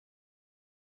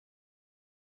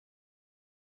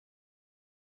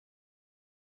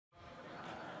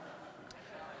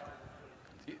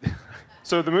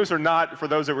So the moose are not, for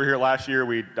those that were here last year,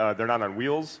 they're not on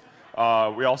wheels.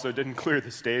 We also didn't clear the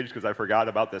stage because I forgot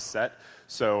about this set.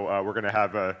 So we're going to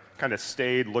have a kind of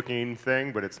staid-looking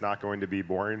thing, but it's not going to be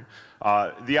boring.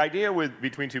 The idea with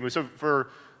Between Two Moose, so for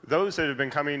those that have been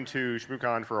coming to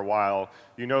Shmoocon for a while,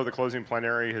 you know the closing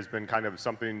plenary has been kind of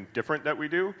something different that we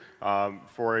do.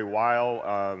 For a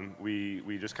while,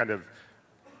 we just kind of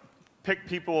pick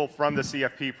people from the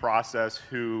CFP process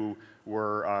who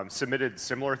were submitted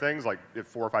similar things, like if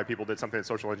 4 or 5 people did something in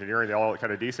social engineering, they all look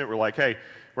kind of decent. We're like, hey,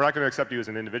 we're not going to accept you as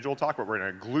an individual talk, but we're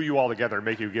going to glue you all together and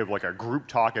make you give like a group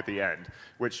talk at the end,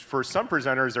 which for some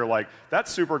presenters, they're like,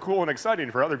 that's super cool and exciting.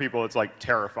 For other people, it's like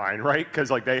terrifying, right? Because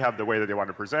like they have the way that they want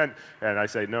to present, and I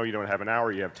say, no, you don't have an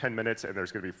hour, you have 10 minutes, and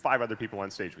there's going to be 5 other people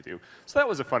on stage with you. So that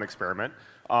was a fun experiment.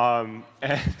 And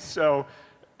so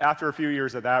after a few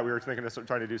years of that, we were thinking of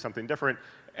trying to do something different,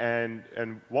 and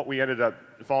what we ended up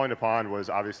falling upon was,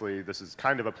 obviously, this is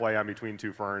kind of a play on Between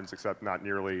Two Ferns, except not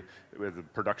nearly with the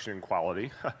production quality,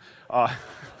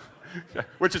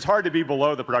 which is hard to be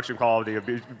below the production quality of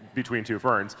Between Two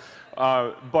Ferns,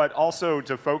 but also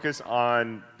to focus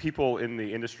on people in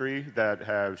the industry that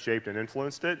have shaped and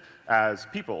influenced it as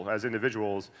people, as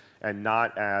individuals, and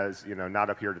not as, you know, not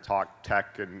up here to talk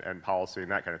tech and policy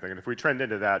and that kind of thing. And if we trend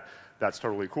into that, that's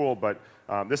totally cool. But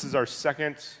this is our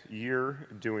 2nd year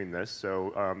doing this.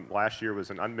 So last year was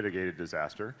an unmitigated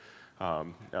disaster.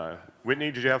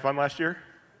 Whitney, did you have fun last year?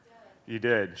 You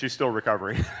did. She's still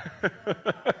recovering.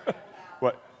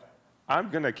 What?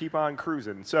 I'm going to keep on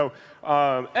cruising. So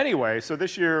anyway, so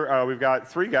this year we've got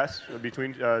 3 guests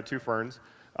between 2 ferns,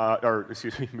 or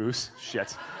excuse me, moose.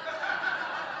 Shit.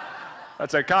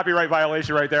 That's a copyright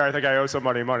violation right there. I think I owe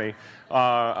somebody money. Do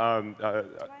I have a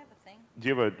thing? Do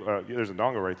you have a? There's a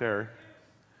dongle right there.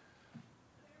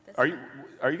 Are you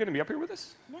going to be up here with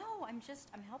us? No, I'm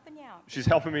helping you out. She's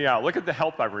helping me out. Look at the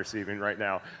help I'm receiving right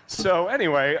now. So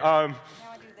anyway, now I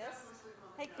do this.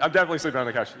 Hey, I'm definitely sleeping on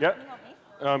the couch. Yeah. Can you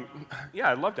help me?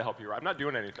 Yeah, I'd love to help you. I'm not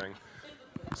doing anything.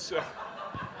 So.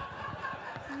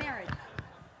 I'm married.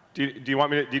 Do you want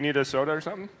me to? Do you need a soda or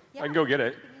something? Yeah. I can go get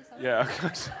it. Yeah.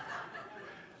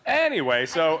 Anyway,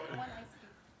 so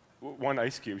one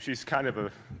ice cube. She's kind of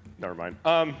a. Never mind.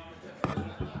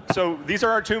 So these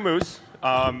are our 2 moose.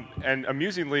 And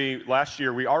amusingly, last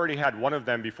year we already had one of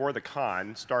them before the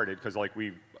con started, because like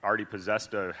we already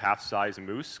possessed a half-size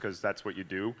moose, because that's what you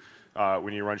do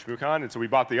when you run Shmoocon. And so we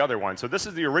bought the other one. So this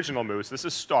is the original moose. This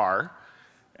is Star,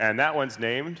 and that one's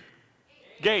named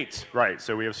Gate. Right.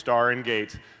 So we have Star and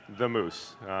Gate, the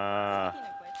moose. Yeah.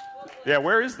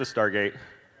 Where is the Stargate?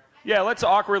 Yeah. Let's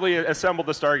awkwardly assemble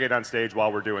the Stargate on stage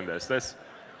while we're doing this.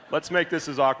 Let's make this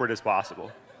as awkward as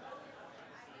possible.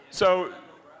 So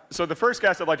the first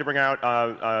guest I'd like to bring out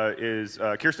is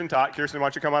Kiersten Todt. Kiersten, why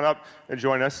don't you come on up and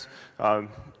join us?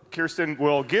 Kiersten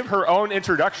will give her own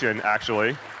introduction,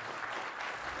 actually.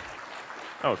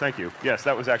 Oh, thank you. Yes,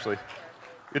 that was actually,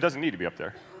 it doesn't need to be up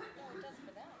there. No, it does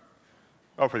for them.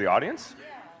 Oh, for the audience?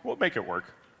 Yeah. We'll make it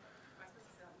work.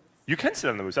 You can sit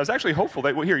on the moose. I was actually hopeful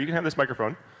that, well, here, you can have this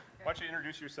microphone. Why don't you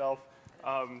introduce yourself?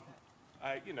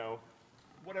 You know,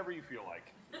 whatever you feel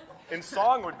like. In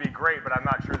song would be great, but I'm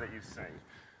not sure that you sing.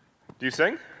 Do you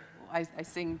sing? I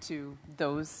sing to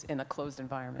those in a closed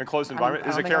environment. A closed environment?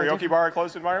 Is a karaoke bar a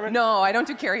closed environment? No, I don't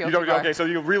do karaoke. You don't? Okay, so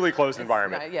you're really closed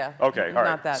environment. Yeah. Okay, all right.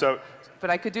 Not that. So, but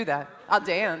I could do that. I'll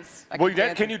dance.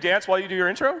 can you dance while you do your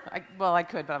intro? Well, I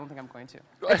could, but I don't think I'm going to.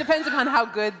 It depends upon how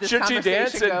good this conversation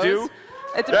goes. Should she dance and do?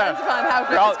 It depends upon how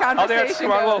good this conversation I'll dance.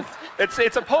 Come on, goes. Well,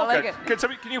 it's a polka. Like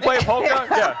it. Can you play a polka?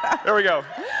 Yeah. There we go.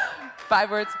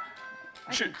 5 words.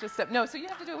 Just step. No, so you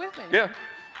have to do it with me. Yeah.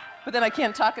 But then I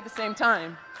can't talk at the same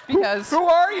time because. Who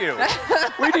are you?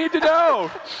 We need to know.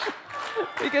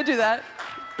 We could do that.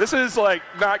 This is like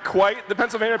not quite the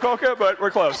Pennsylvania polka, but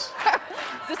we're close.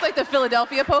 Is this like the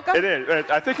Philadelphia polka? It is.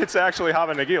 I think it's actually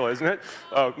Hava Nagila, isn't it?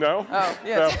 Oh, no? Oh,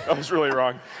 yeah. No, I was really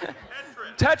wrong.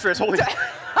 Tetris, holy.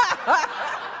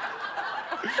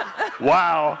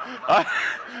 Wow.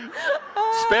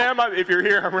 Spam, if you're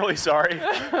here, I'm really sorry.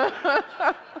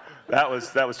 That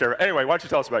was terrible. Anyway, why don't you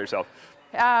tell us about yourself?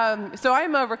 So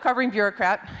I'm a recovering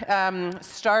bureaucrat.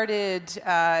 Started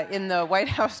in the White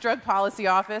House Drug Policy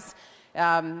Office.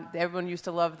 Everyone used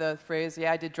to love the phrase,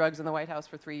 yeah, I did drugs in the White House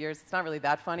for 3 years. It's not really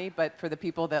that funny, but for the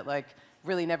people that like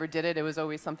really never did it, it was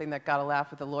always something that got a laugh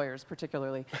with the lawyers,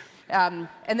 particularly. And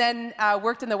then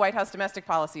worked in the White House Domestic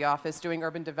Policy Office doing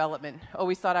urban development.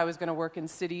 Always thought I was going to work in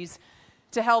cities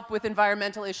to help with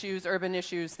environmental issues, urban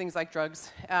issues, things like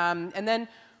drugs. And then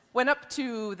went up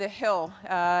to the Hill,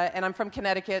 and I'm from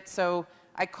Connecticut, so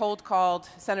I cold called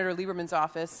Senator Lieberman's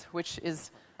office, which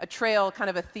is a trail, kind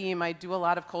of a theme. I do a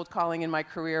lot of cold calling in my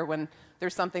career when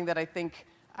there's something that I think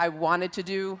I wanted to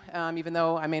do, even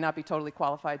though I may not be totally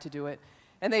qualified to do it.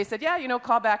 And they said, yeah, you know,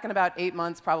 call back in about 8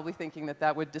 months, probably thinking that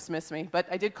that would dismiss me. But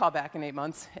I did call back in 8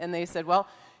 months. And they said, well,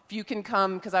 if you can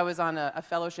come, because I was on a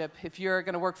fellowship, if you're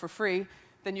going to work for free,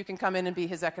 then you can come in and be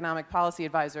his economic policy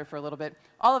advisor for a little bit.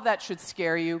 All of that should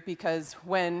scare you, because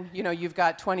when, you know, you've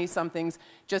got 20-somethings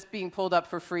just being pulled up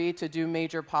for free to do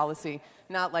major policy,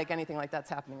 not like anything like that's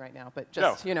happening right now, but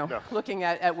just, looking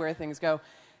at where things go.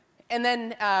 And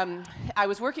then I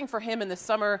was working for him in the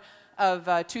summer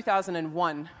of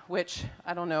 2001, which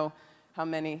I don't know how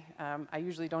many. I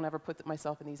usually don't ever put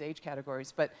myself in these age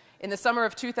categories. But in the summer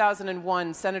of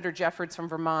 2001, Senator Jeffords from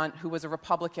Vermont, who was a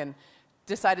Republican,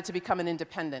 decided to become an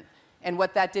independent. And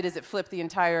what that did is it flipped the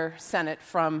entire Senate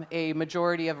from a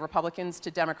majority of Republicans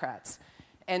to Democrats.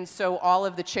 And so all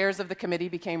of the chairs of the committee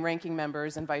became ranking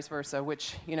members and vice versa,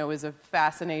 which, you know, is a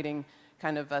fascinating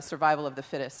kind of survival of the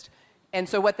fittest. And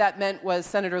so what that meant was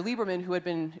Senator Lieberman, who had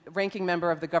been ranking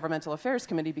member of the Governmental Affairs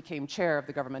Committee, became chair of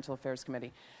the Governmental Affairs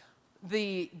Committee.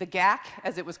 The GAC,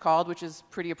 as it was called, which is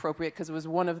pretty appropriate because it was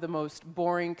one of the most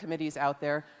boring committees out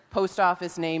there, post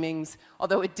office namings,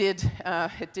 although it did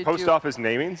Post office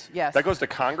namings? Yes. That goes to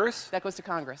Congress? That goes to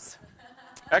Congress.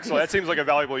 Excellent. That seems like a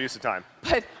valuable use of time.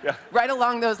 But right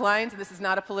along those lines, and this is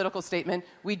not a political statement,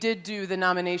 we did do the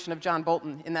nomination of John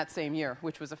Bolton in that same year,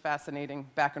 which was a fascinating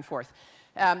back and forth.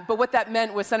 But what that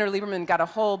meant was Senator Lieberman got a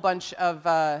whole bunch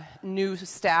of new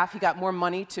staff. He got more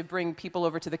money to bring people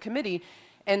over to the committee.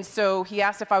 And so he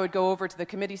asked if I would go over to the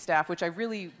committee staff, which I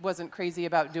really wasn't crazy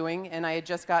about doing. And I had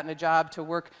just gotten a job to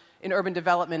work in urban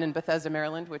development in Bethesda,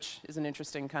 Maryland, which is an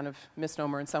interesting kind of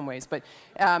misnomer in some ways. But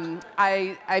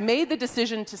I made the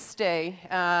decision to stay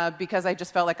because I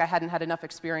just felt like I hadn't had enough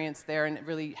experience there and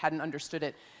really hadn't understood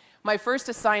it. My first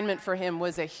assignment for him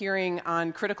was a hearing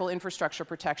on critical infrastructure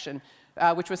protection,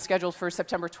 which was scheduled for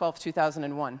September 12,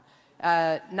 2001.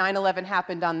 9/11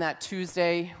 happened on that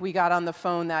Tuesday. We got on the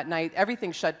phone that night.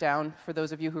 Everything shut down, for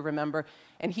those of you who remember.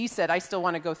 And he said, I still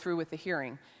want to go through with the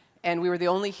hearing. And we were the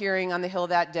only hearing on the Hill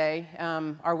that day.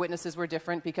 Our witnesses were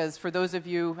different because for those of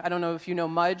you, I don't know if you know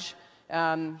Mudge,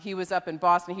 he was up in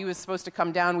Boston. He was supposed to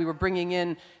come down. We were bringing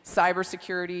in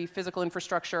cybersecurity, physical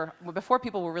infrastructure, before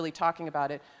people were really talking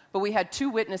about it. But we had two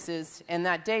witnesses, and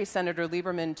that day Senator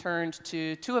Lieberman turned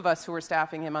to two of us who were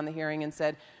staffing him on the hearing and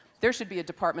said, there should be a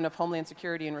Department of Homeland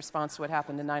Security in response to what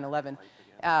happened in 9/11.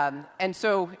 And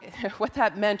so what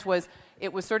that meant was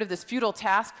it was sort of this futile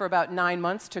task for about 9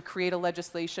 months to create a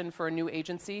legislation for a new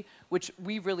agency, which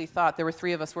we really thought, there were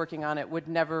three of us working on it, would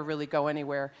never really go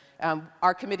anywhere.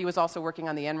 Our committee was also working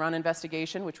on the Enron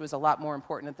investigation, which was a lot more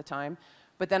important at the time.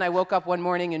 But then I woke up one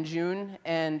morning in June,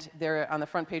 and there on the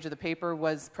front page of the paper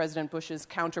was President Bush's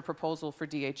counter-proposal for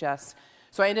DHS.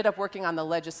 So I ended up working on the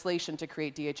legislation to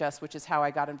create DHS, which is how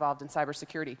I got involved in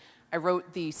cybersecurity. I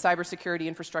wrote the cybersecurity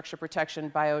infrastructure protection,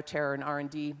 bioterror, and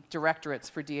R&D directorates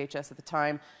for DHS at the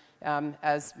time.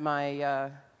 As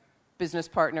my business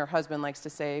partner, husband likes to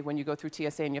say, when you go through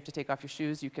TSA and you have to take off your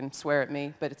shoes, you can swear at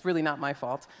me, but it's really not my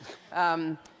fault.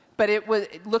 But it was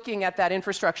looking at that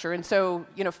infrastructure. And so,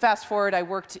 you know, fast forward, I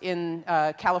worked in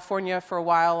California for a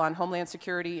while on Homeland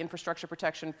Security, infrastructure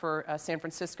protection for San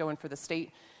Francisco and for the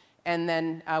state. And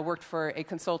then worked for a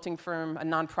consulting firm, a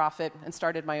nonprofit, and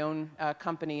started my own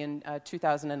company in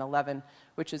 2011,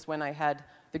 which is when I had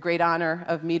the great honor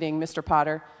of meeting Mr.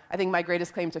 Potter. I think my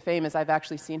greatest claim to fame is I've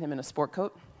actually seen him in a sport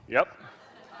coat. Yep.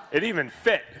 It even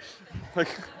fit. Like,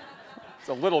 it's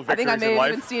a little victory in life. I think I may have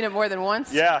even seen it more than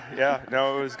once. Yeah.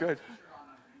 No, it was good.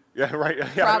 Yeah, right.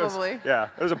 Yeah, probably. It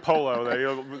was a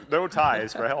polo. No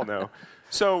ties, for hell no.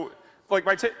 So, like,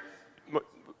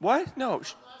 what? No.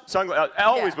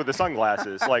 Always with the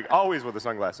sunglasses, like always with the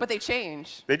sunglasses. But they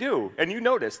change. They do, and you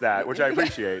notice that, which I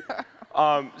appreciate.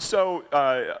 My one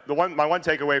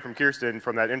takeaway from Kiersten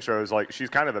from that intro is like she's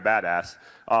kind of a badass,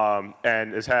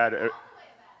 and has had,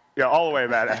 all the way a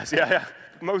badass. Yeah.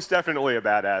 Most definitely a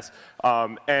badass.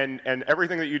 And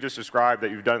everything that you just described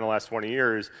that you've done in the last 20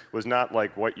 years was not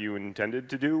like what you intended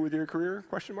to do with your career, ?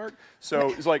 So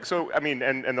it's like,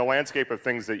 and the landscape of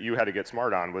things that you had to get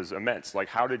smart on was immense. Like,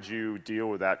 how did you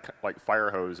deal with that, like, fire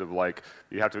hose of, like,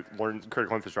 you have to learn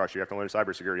critical infrastructure, you have to learn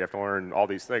cybersecurity, you have to learn all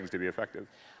these things to be effective?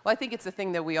 Well, I think it's the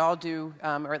thing that we all do,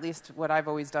 or at least what I've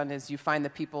always done is you find the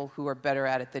people who are better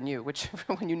at it than you, which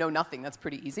when you know nothing, that's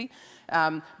pretty easy.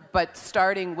 But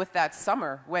starting with that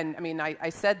summer, when, I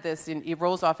said this, and it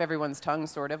rolls off everyone's tongue,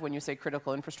 sort of, when you say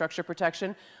critical infrastructure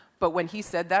protection. But when he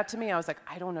said that to me, I was like,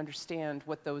 I don't understand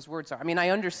what those words are. I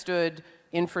understood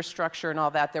infrastructure and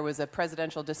all that. There was a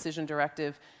presidential decision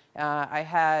directive I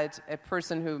had a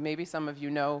person who maybe some of you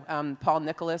know, Paul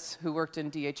Nicholas, who worked in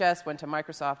DHS, went to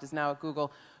Microsoft, is now at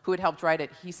Google, who had helped write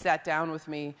it. He sat down with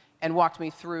me and walked me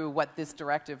through what this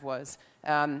directive was.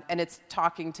 And it's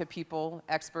talking to people,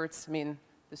 experts. I mean,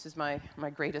 this is my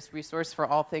greatest resource for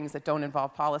all things that don't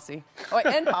involve policy. Oh,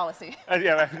 and policy.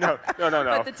 Yeah, no.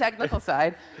 But the technical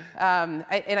side. And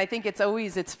I think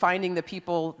it's finding the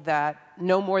people that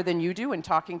know more than you do and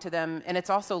talking to them. And it's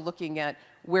also looking at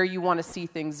where you want to see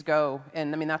things go.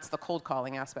 And I mean, that's the cold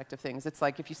calling aspect of things. It's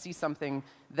like if you see something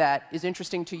that is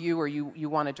interesting to you or you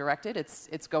want to direct it,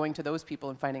 it's going to those people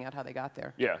and finding out how they got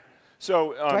there. Yeah.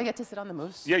 So do I get to sit on the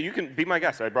moose? Yeah, you can be my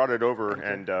guest. I brought it over,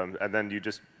 and then you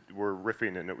just were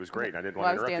riffing, and it was great. I didn't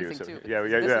want to interrupt you. I was dancing too. Yeah.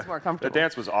 This is more comfortable. The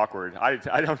dance was awkward. I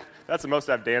don't. That's the most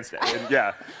I've danced.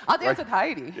 Yeah. I'll dance with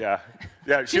Heidi. Yeah.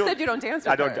 She said you don't dance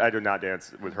with her. I do not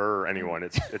dance with her or anyone.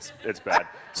 It's bad.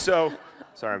 So,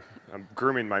 sorry, I'm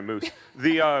grooming my moose.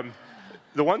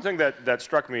 The one thing that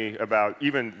struck me about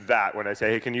even that, when I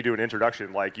say, hey, can you do an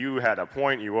introduction? Like, you had a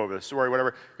point, you wove a story,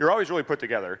 whatever. You're always really put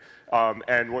together.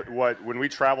 And when we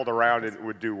traveled around and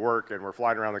would do work and we're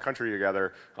flying around the country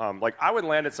together, like, I would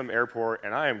land at some airport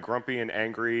and I am grumpy and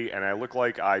angry and I look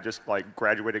like I just like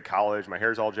graduated college. My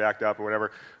hair's all jacked up or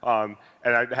whatever.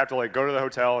 And I'd have to like go to the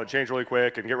hotel and change really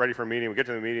quick and get ready for a meeting. We get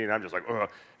to the meeting and I'm just like, ugh.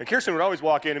 And Kiersten would always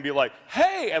walk in and be like,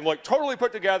 hey, and like totally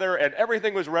put together and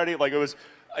everything was ready. Like, it was.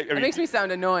 I mean, it makes me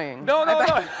sound annoying. No.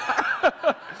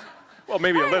 Well,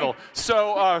 maybe a little.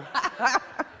 So,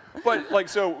 but like,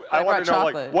 so I want to know,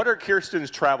 like, what are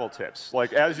Kiersten's travel tips?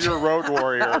 Like, as your road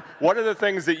warrior, what are the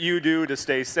things that you do to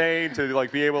stay sane, to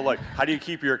like be able to, like, how do you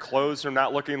keep your clothes from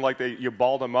not looking like you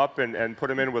balled them up and put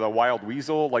them in with a wild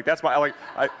weasel? Like, that's my, like,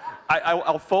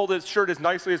 I'll fold his shirt as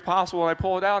nicely as possible and I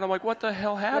pull it out and I'm like, what the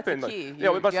hell happened? What's the key?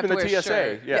 Like, it must have been the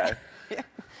TSA. Yeah.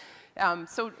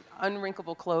 So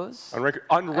unwrinkable clothes.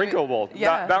 Unwrinkable, I mean,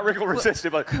 not wrinkle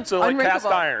resistant, but so like cast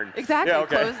iron. Exactly, yeah,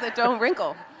 okay. Clothes that don't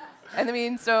wrinkle. And I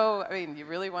mean, you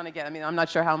really want to get, I'm not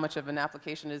sure how much of an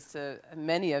application is to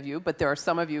many of you, but there are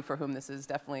some of you for whom this is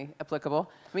definitely applicable.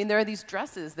 I mean, there are these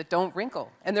dresses that don't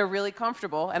wrinkle, and they're really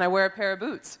comfortable, and I wear a pair of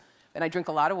boots, and I drink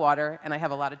a lot of water, and I have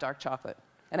a lot of dark chocolate.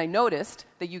 And I noticed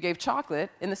that you gave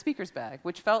chocolate in the speaker's bag,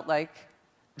 which felt like...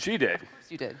 She did. Of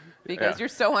course you did, because you're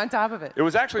so on top of it. It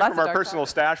was actually from our personal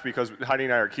stash because Heidi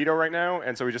and I are keto right now,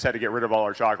 and so we just had to get rid of all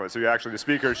our chocolate. So actually the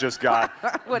speakers just got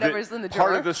whatever's in the drawer.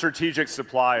 Part of the strategic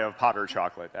supply of Potter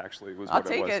chocolate actually was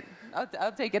what it was.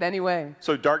 I'll take it anyway.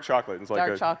 So dark chocolate is like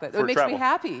dark chocolate. It makes me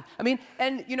happy. I mean,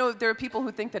 and you know, there are people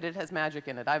who think that it has magic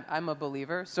in it. I'm a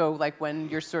believer. So like when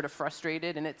you're sort of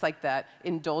frustrated and it's like that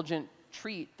indulgent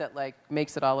treat that like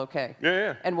makes it all okay.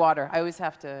 Yeah. And water. I always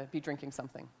have to be drinking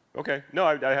something. Okay. No,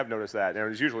 I have noticed that.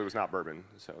 And it was not bourbon,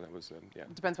 so that was, yeah.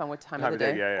 It depends on what time of the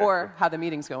day. Yeah. Or how the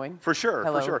meeting's going. For sure,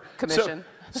 Hello, for sure. Commission.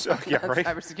 So yeah, right?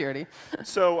 Cybersecurity.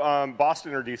 So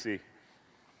Boston or D.C.?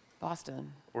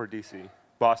 Boston. Or D.C.?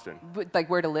 Boston. Like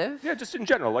where to live? Yeah, just in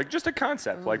general. Like just a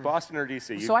concept, like Boston or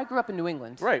D.C. So I grew up in New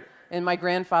England. Right. And my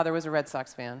grandfather was a Red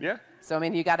Sox fan. Yeah. So, I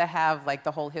mean, you got to have like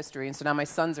the whole history. And so now my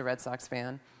son's a Red Sox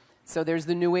fan. So there's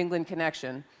the New England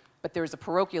connection. But there's a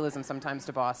parochialism sometimes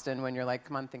to Boston when you're like,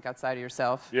 come on, think outside of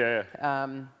yourself. Yeah.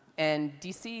 And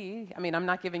D.C., I mean, I'm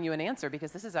not giving you an answer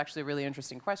because this is actually a really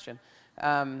interesting question.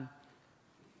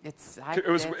 It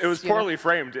was poorly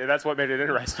framed, and that's what made it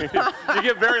interesting. You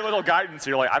give very little guidance.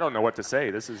 You're like, I don't know what to say.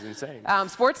 This is insane.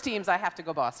 Sports teams, I have to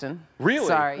go Boston. Really?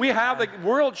 Sorry. We have the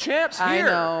world champs here. I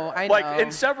know. Like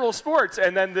in several sports,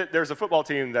 and then there's a football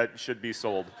team that should be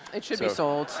sold. It should be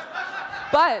sold.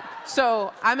 But,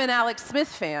 so, I'm an Alex Smith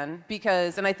fan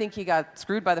because, and I think he got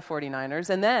screwed by the 49ers,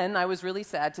 and then I was really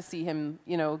sad to see him,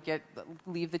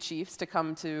 leave the Chiefs to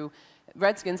come to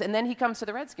Redskins, and then he comes to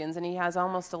the Redskins, and he has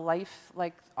almost a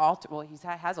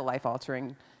has a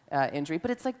life-altering injury, but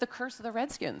it's like the curse of the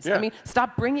Redskins. Yeah. I mean,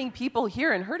 stop bringing people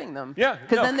here and hurting them. Yeah.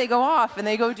 Because then they go off and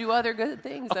they go do other good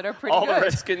things that are pretty good. All the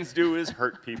Redskins do is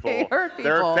hurt people. They hurt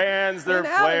people. They're fans, they're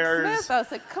players. Alex Smith, I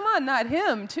was like, come on, not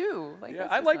him, too. Like, yeah,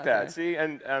 I like that. Fair. See,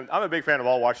 and I'm a big fan of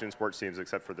all Washington sports teams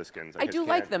except for the Skins. I do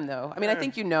like them, though. I mean, I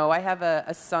think you know. I have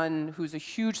a son who's a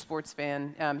huge sports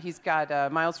fan. He's got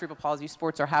mild cerebral palsy.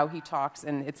 Sports are how he talks,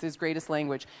 and it's his greatest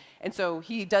language. And so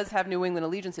he does have New England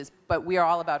allegiances, but we are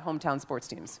all about hometown sports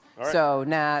teams. Right. So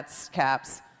Nats,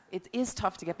 Caps. It is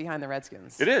tough to get behind the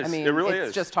Redskins. It is. I mean, it really is.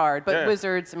 It's just hard. But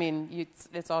Wizards, I mean,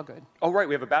 it's all good. Oh, right.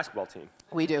 We have a basketball team.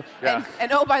 We do. Yeah.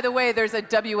 And oh, by the way, there's a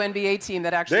WNBA team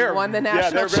that actually won the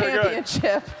national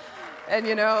championship. And,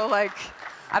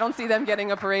 I don't see them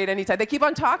getting a parade anytime. They keep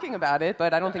on talking about it,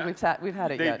 but I don't think we've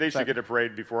had it yet. They should get a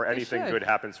parade before anything good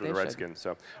happens for the Redskins.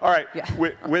 So, all right. Yeah.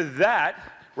 With that,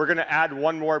 We're going to add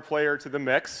one more player to the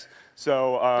mix.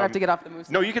 So, Do I have to get off the moose?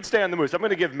 No, you can stay on the moose. I'm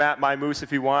going to give Matt my moose if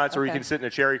he wants, or he Okay. can sit in a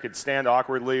chair. He could stand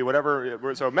awkwardly, whatever.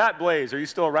 So, Matt Blaze, are you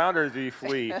still around, or did he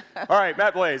flee? All right,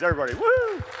 Matt Blaze, everybody.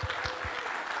 Woo!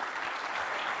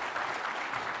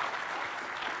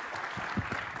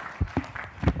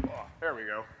 There we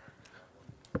go.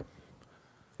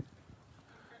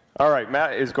 All right,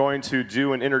 Matt is going to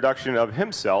do an introduction of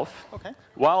himself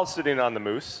while sitting on the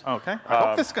moose. Okay. I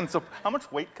hope this can how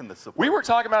much weight can this support? We were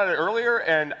talking about it earlier,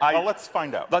 and Well, let's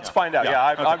find out. Let's find out.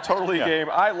 Yeah, Okay. I'm totally game.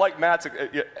 I like Matt's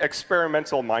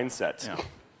experimental mindset.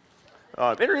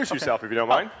 Yeah. Introduce yourself if you don't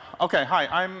mind. Okay. Hi,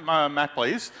 I'm Matt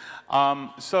Blaze.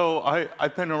 So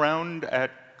I've been around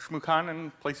at Shmoocon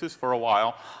and places for a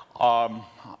while.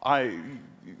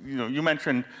 You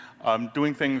mentioned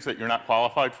doing things that you're not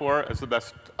qualified for as the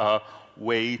best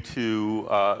way to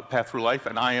path through life,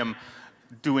 and I am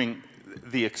doing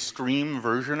the extreme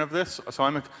version of this. So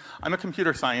I'm a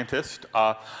computer scientist.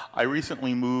 I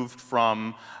recently moved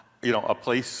from a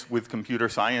place with computer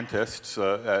scientists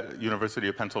at University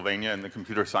of Pennsylvania in the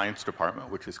computer science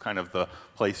department, which is kind of the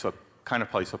place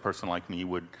a person like me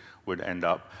would end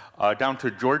up, down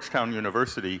to Georgetown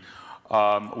University,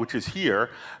 which is here,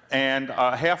 and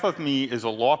half of me is a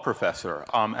law professor,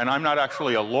 and I'm not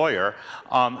actually a lawyer,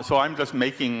 so I'm just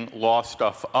making law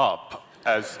stuff up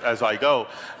as I go,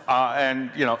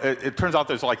 and it turns out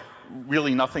there's like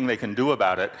really nothing they can do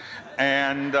about it,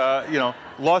 and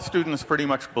law students pretty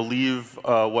much believe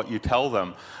what you tell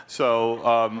them,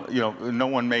 so no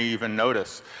one may even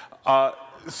notice.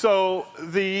 So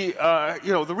the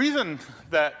reason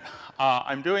that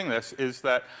I'm doing this is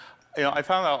that I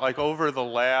found out, like, over the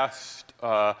last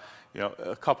a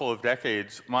couple of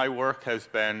decades, my work has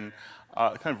been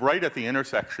kind of right at the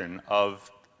intersection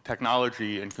of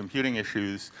technology and computing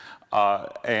issues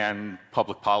and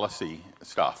public policy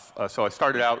stuff. So I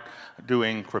started out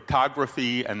doing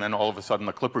cryptography, and then all of a sudden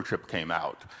the Clipper chip came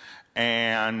out,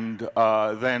 and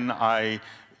then I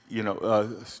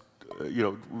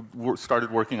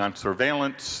started working on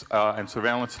surveillance and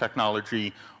surveillance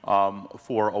technology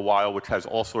for a while, which has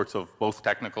all sorts of both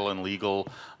technical and legal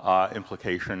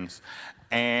implications.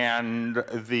 And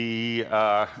at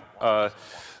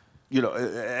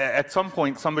some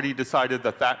point, somebody decided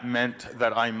that meant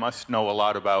that I must know a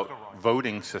lot about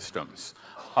voting systems,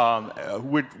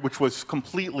 which was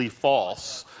completely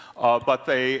false. But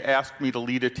they asked me to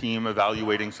lead a team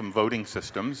evaluating some voting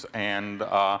systems, and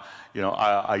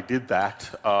I did that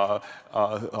a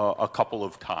couple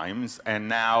of times, and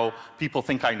now people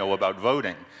think I know about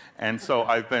voting. And so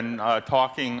I've been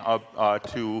talking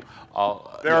to.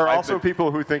 There are also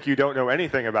people who think you don't know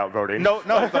anything about voting. No.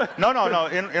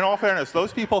 In all fairness,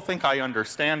 those people think I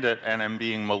understand it and am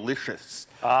being malicious.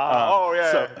 But I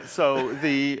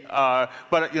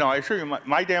assure you,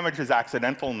 my damage is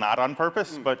accidental, not on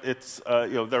purpose. But it's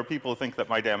there are people who think that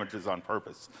my damage is on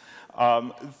purpose.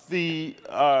 So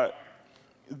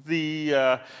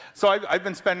I've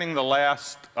been spending the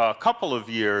last couple of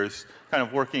years kind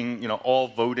of working, all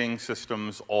voting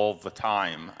systems all the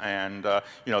time. And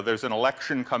there's an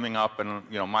election coming up, and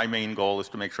my main goal is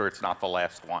to make sure it's not the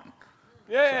last one.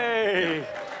 Yay!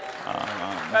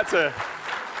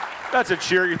 That's a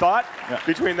cheery thought. Yeah.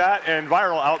 Between that and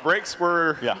viral outbreaks,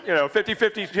 we're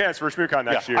 50-50 chance for Shmoocon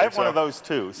next year. I have one of those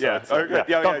too. So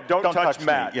don't touch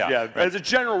Matt. Me. Right. As a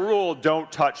general rule,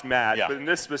 don't touch Matt. Yeah. But in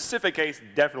this specific case,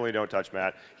 definitely don't touch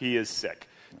Matt. He is sick,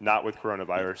 not with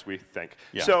coronavirus, we think.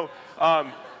 Yeah. So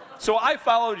I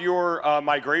followed your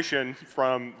migration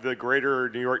from the greater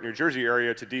New York, New Jersey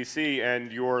area to D.C. and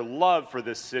your love for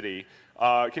this city.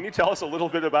 Can you tell us a little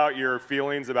bit about your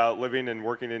feelings about living and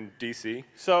working in D.C.?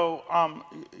 So,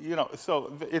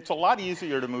 so it's a lot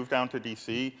easier to move down to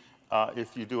D.C.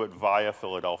 If you do it via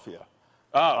Philadelphia.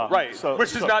 Oh, right.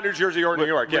 Which is not New Jersey or New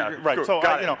York. Yeah. Right. Cool. So,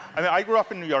 I grew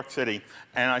up in New York City,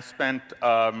 and I spent,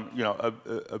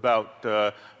 about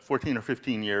 14 or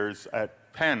 15 years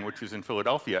at Penn, which is in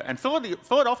Philadelphia. And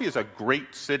Philadelphia is a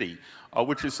great city,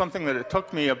 which is something that it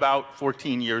took me about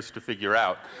 14 years to figure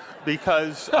out.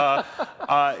 Because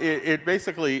it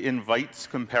basically invites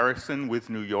comparison with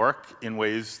New York in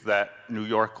ways that New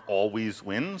York always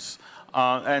wins.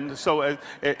 And so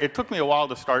it took me a while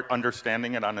to start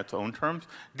understanding it on its own terms.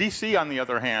 DC, on the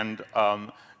other hand,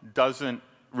 doesn't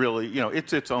really,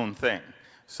 it's its own thing.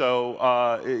 So,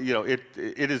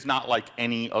 it is not like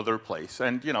any other place.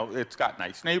 And, it's got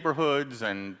nice neighborhoods,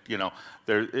 and,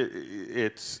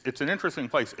 it's an interesting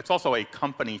place. It's also a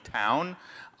company town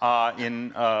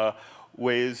in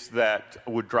ways that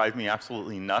would drive me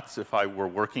absolutely nuts if I were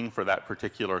working for that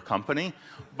particular company.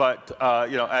 But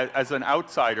you know, as an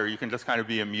outsider, you can just kind of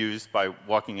be amused by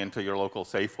walking into your local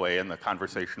Safeway and the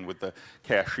conversation with the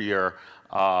cashier,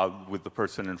 with the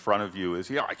person in front of you is,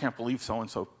 yeah, I can't believe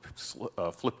so-and-so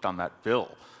flipped on that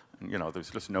bill. And, you know, there's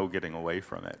just no getting away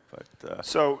from it. But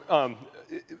So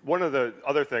one of the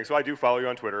other things, so I do follow you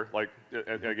on Twitter. Like,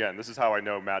 again, this is how I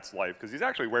know Matt's life, because he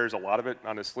actually wears a lot of it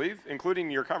on his sleeve, including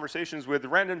your conversations with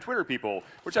random Twitter people,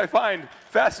 which I find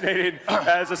fascinating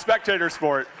as a spectator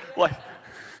sport. Like,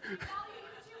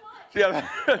 yeah,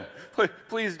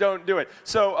 please don't do it.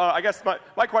 So I guess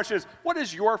my question is, what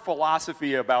is your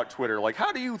philosophy about Twitter? Like,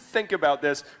 how do you think about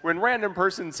this when random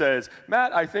person says,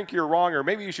 Matt, I think you're wrong, or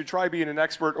maybe you should try being an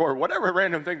expert, or whatever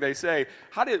random thing they say?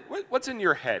 What's in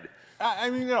your head?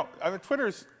 I mean, you know,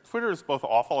 Twitter's both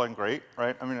awful and great,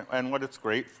 right? I mean, and what it's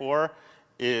great for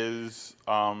is,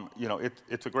 you know,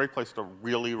 it's a great place to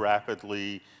really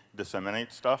rapidly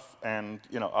disseminate stuff, and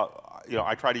you know,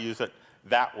 I try to use it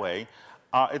that way.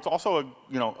 It's also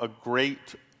a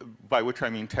great, by which I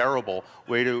mean terrible,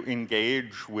 way to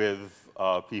engage with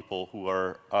people who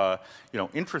are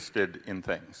interested in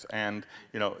things, and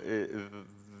you know,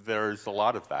 there's a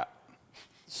lot of that.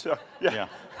 So yeah.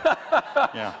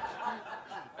 Yeah.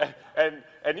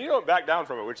 And you don't back down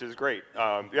from it, which is great.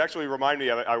 You actually remind me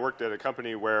of it. I worked at a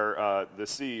company where the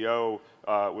CEO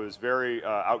was very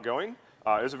outgoing.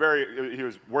 He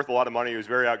was worth a lot of money. He was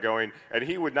very outgoing, and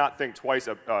he would not think twice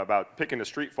about picking a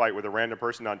street fight with a random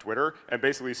person on Twitter and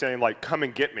basically saying like, "Come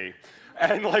and get me."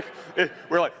 And like,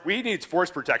 we're like, we need force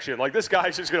protection. Like, this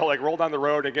guy's just gonna like roll down the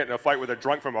road and get in a fight with a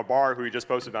drunk from a bar who he just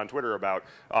posted on Twitter about.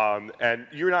 And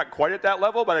you're not quite at that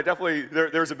level, but I definitely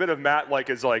there's a bit of Matt like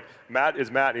Matt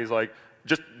is Matt, and he's like,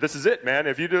 just this is it, man.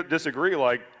 If you disagree,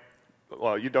 like,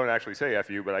 well, you don't actually say F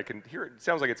you, but I can hear it. It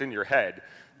sounds like it's in your head.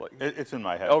 Like, it's in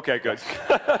my head. Okay, good.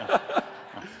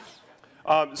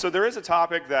 So there is a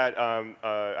topic that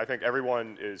I think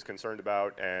everyone is concerned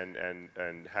about and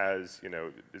has,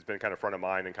 has been kind of front of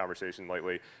mind in conversation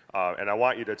lately. And I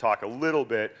want you to talk a little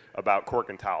bit about Cork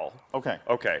and Towel. Okay.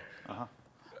 Okay.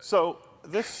 So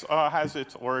this has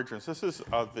its origins. This is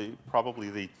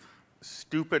probably the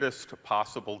stupidest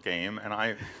possible game, and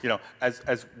I,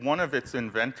 as one of its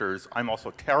inventors, I'm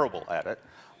also terrible at it.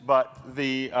 But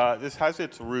this has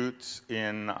its roots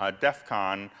in DEF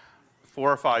CON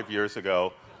 4 or 5 years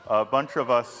ago. A bunch of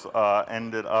us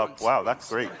ended up. Wow, that's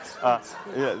great.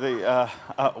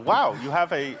 Wow, you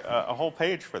have a whole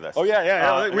page for this. Oh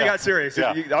yeah. We got serious.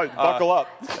 Yeah. Buckle up.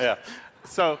 Yeah.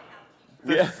 So.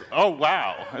 Oh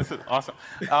wow, this is awesome.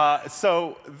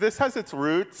 So this has its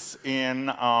roots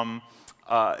in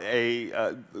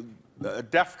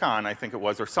DEF CON, I think it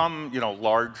was, or some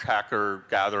large hacker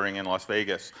gathering in Las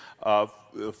Vegas 4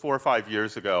 or 5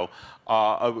 years ago.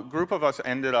 A group of us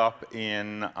ended up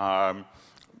in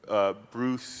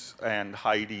Bruce and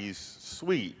Heidi's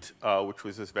suite, which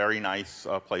was this very nice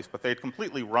place, but they had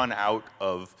completely run out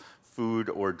of food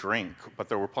or drink, but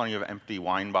there were plenty of empty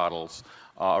wine bottles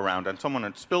around, and someone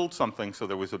had spilled something, so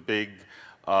there was a big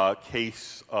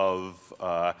case of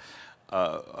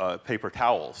paper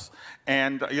towels.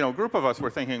 And a group of us were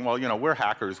thinking, well, we're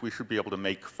hackers, we should be able to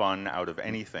make fun out of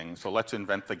anything, so let's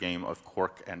invent the game of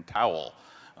Cork and Towel.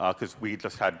 Because we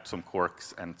just had some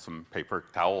corks and some paper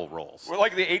towel rolls. We're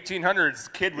like the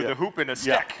 1800s kid with a hoop and a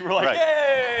stick. Yeah. We're like,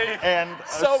 yay! And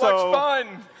so much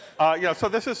fun! So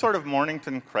this is sort of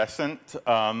Mornington Crescent.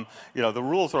 The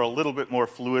rules are a little bit more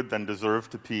fluid than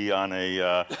deserve to be on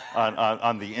a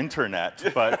on the internet.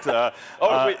 But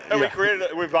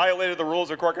we violated the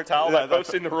rules of Cork and Towel by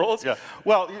posting the rules. Yeah.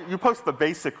 Well, you post the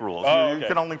basic rules. You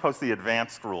can only post the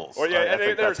advanced rules. Or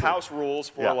and there's house rules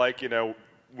for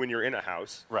when you're in a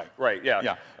house. Right. Right. Yeah.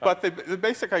 Yeah. But the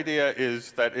basic idea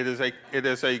is that it is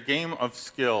a game of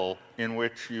skill in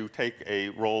which you take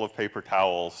a roll of paper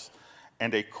towels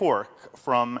and a cork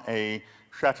from a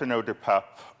Chateauneuf de Pape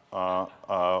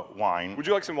wine. Would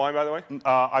you like some wine, by the way?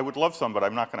 I would love some, but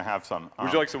I'm not going to have some.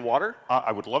 Would you like some water?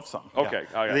 I would love some. Okay.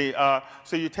 Yeah. Oh, yeah.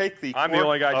 So you take the I'm the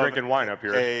only guy drinking wine up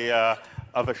here.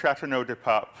 Of a Chateauneuf de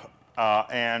Pape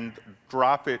and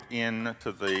drop it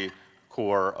into the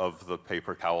core of the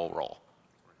paper towel roll.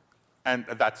 And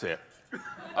that's it.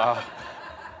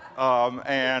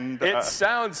 It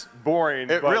sounds boring.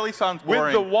 It really sounds boring.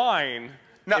 With the wine,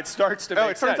 it starts to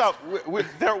make sense. It turns out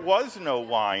there was no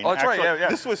wine. Oh, that's actually, right, yeah.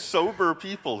 This was sober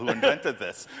people who invented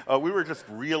this. We were just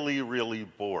really, really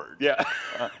bored. Yeah.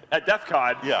 At DEF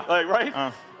CON. Yeah. Like, right?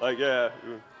 Yeah.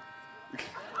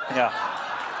 Yeah.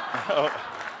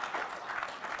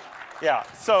 Yeah,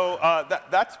 so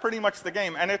that's pretty much the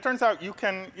game, and it turns out you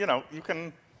can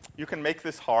You can make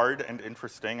this hard and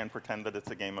interesting and pretend that it's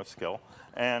a game of skill.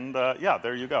 And yeah,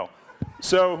 there you go.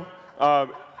 So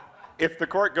if the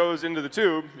cork goes into the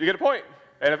tube, you get a point.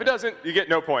 And if it doesn't, you get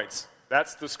no points.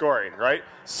 That's the scoring, right?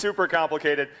 Super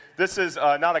complicated. This is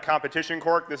not a competition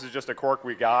cork. This is just a cork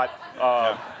we got.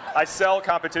 I sell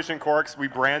competition corks. We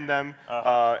brand them.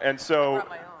 And so, I brought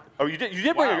my own. oh, you did? You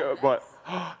did bring a, what?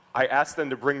 I asked them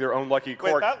to bring their own lucky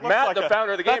cork. Wait, Matt, like the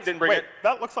founder of the game, didn't bring it.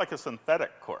 That looks like a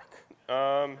synthetic cork.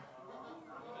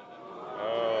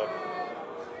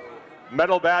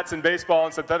 Metal bats and baseball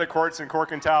and synthetic courts and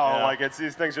Cork and Towel. Yeah. Like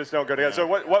these things just don't go together. So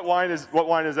what wine is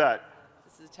that?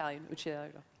 This is Italian. Uccello.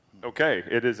 Okay,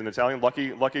 it is an Italian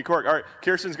lucky cork. All right,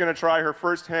 Kiersten's going to try her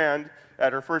first hand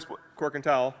at her first Cork and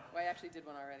Towel. Well, I actually did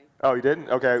one already. Oh, you did?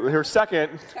 Okay, her second.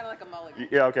 It's kind of like a mulligan.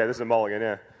 Yeah, okay, this is a mulligan,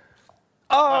 yeah.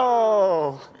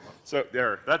 Oh! So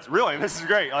there, this is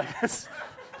great. Like this.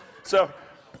 So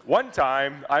one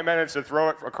time, I managed to throw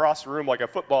it across the room like a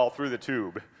football through the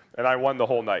tube, and I won the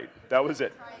whole night. That was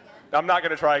it. I'm not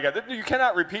going to try again. You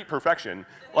cannot repeat perfection.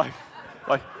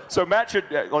 So Matt should,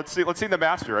 let's see the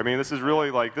master. I mean, this is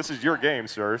really this is your game,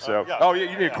 sir. So, yeah.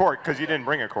 You need a cork because you didn't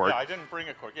bring a cork. Yeah, I didn't bring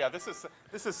a cork. Yeah, this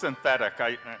is synthetic.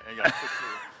 Man,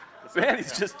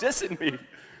 he's just dissing me.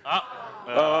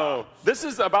 This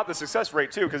is about the success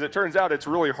rate too, because it turns out it's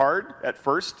really hard at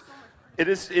first. It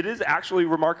is actually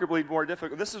remarkably more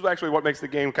difficult. This is actually what makes the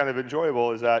game kind of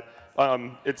enjoyable, is that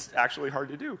it's actually hard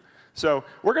to do. So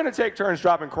we're going to take turns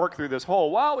dropping cork through this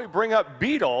hole while we bring up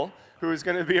Beetle, who is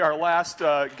going to be our last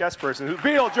guest person.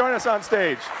 Beetle, join us on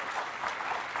stage.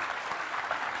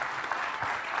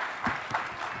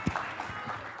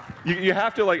 You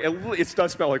have to it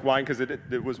does smell like wine because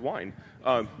it was wine.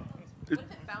 What if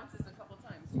it bounces a couple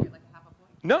times? You get like a half a point?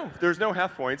 No, there's no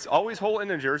half points. Always whole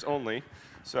integers only.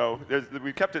 So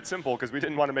we kept it simple because we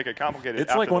didn't want to make it complicated.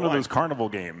 It's like one of those carnival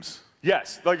games.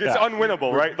 Yes, it's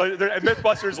unwinnable, right? At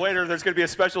Mythbusters later, there's going to be a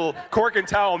special Cork and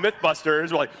Towel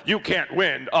Mythbusters. We're like, you can't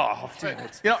win. Oh, damn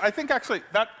it. I think actually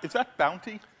is that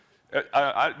Bounty?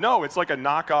 No, it's like a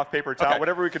knockoff paper towel. Okay.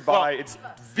 Whatever we could buy, Well, it's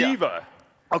Viva.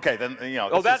 Okay, then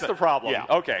That's the problem. Yeah.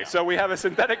 Okay, so we have a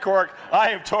synthetic cork. I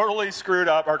have totally screwed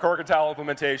up our Cork and Towel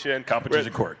implementation.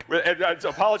 Competition cork.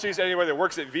 Apologies to anyone that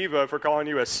works at Viva for calling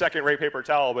you a second-rate paper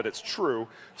towel, but it's true.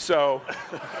 So,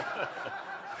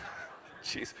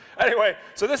 jeez. Anyway,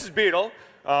 so this is Beetle.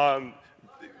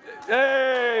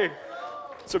 Hey!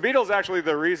 So Beetle's actually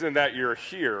the reason that you're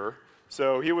here.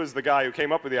 So he was the guy who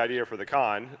came up with the idea for the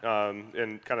con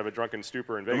in kind of a drunken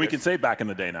stupor in Vegas. And we can say back in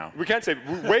the day now. We can say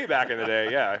way back in the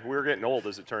day, yeah. We were getting old,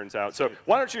 as it turns out. So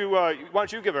why don't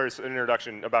you give us an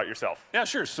introduction about yourself? Yeah,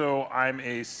 sure. So I'm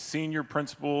a senior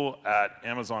principal at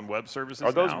Amazon Web Services.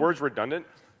 Are those now. words redundant?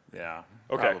 Yeah,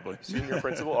 Okay. probably. Senior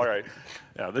principal. All right.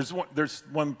 Yeah, there's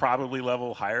one probably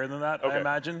level higher than that. Okay. I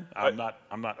imagine. I'm not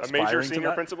A aspiring major to senior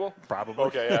that. principal? Probably.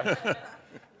 Okay, yeah.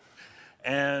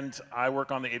 And I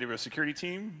work on the AWS security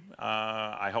team.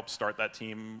 I helped start that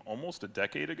team almost a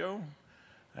decade ago.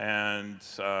 And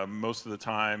most of the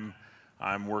time,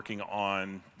 I'm working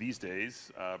on, these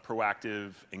days,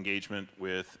 proactive engagement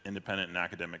with independent and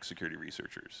academic security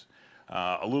researchers.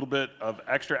 A little bit of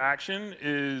extra action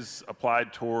is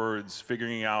applied towards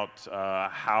figuring out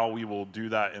how we will do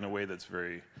that in a way that's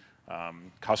very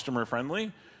customer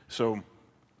friendly. So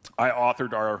I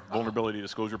authored our vulnerability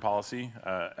disclosure policy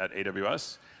at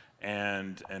AWS,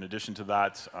 and in addition to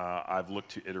that, I've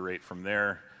looked to iterate from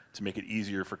there to make it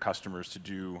easier for customers to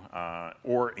do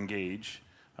or engage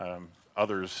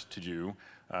others to do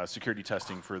security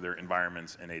testing for their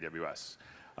environments in AWS.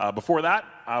 Before that,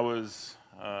 I was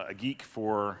a geek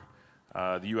for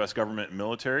the U.S. government and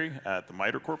military at the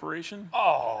MITRE Corporation.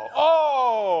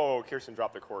 Oh! Kiersten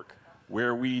dropped the cork.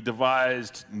 Where we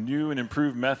devised new and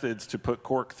improved methods to put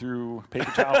cork through paper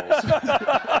towels.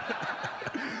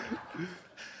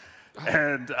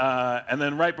 And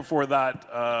then right before that,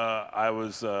 I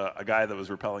was a guy that was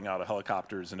rappelling out of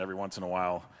helicopters and every once in a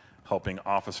while helping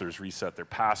officers reset their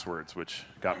passwords, which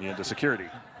got me into security.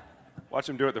 Watch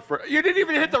him do it the first. You didn't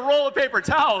even hit the roll of paper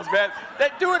towels, man.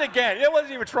 Do it again. It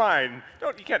wasn't even trying.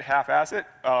 You can't half-ass it.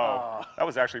 Oh, that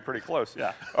was actually pretty close.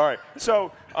 Yeah. All right.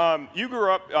 So you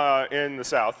grew up in the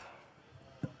South.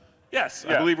 Yes,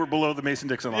 Yeah. I believe we're below the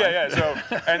Mason-Dixon line. Yeah. So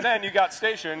and then you got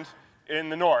stationed in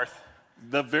the North.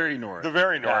 The very north. The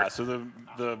very north. Yeah, so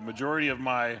the majority of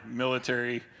my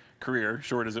military career,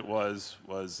 short as it was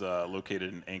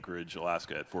located in Anchorage,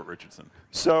 Alaska at Fort Richardson.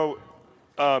 So,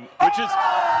 Which is...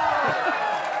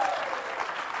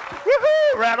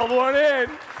 woohoo! Rattled one in.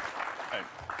 Can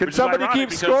Which is somebody ironic keep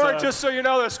because, score? Just so you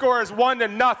know, the score is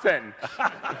 1-0.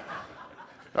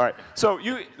 All right. So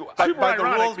you, By Super the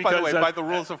ironic rules, by the because, way, by the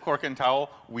rules of Cork and Towel,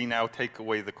 we now take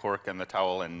away the cork and the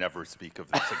towel and never speak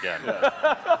of this again.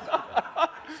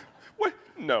 what?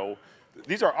 No,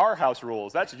 these are our house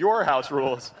rules. That's your house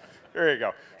rules. There you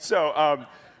go. So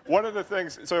one of the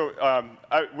things, so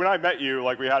when I met you,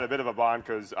 like we had a bit of a bond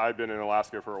because I'd been in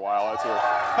Alaska for a while. That's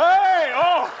hey,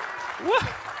 oh, what?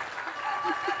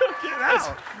 Get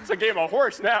out. It's a game of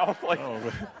horse now. Like,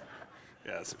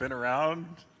 Yeah, spin around.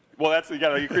 well, that's you got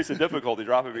to increase the difficulty.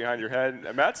 Drop it behind your head.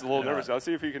 And Matt's a little nervous. Let's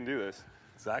see if he can do this.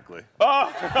 Exactly.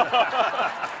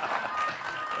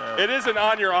 It is an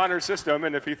on your honor system,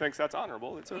 and if he thinks that's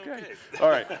honorable, it's okay. All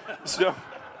right. So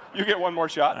you get one more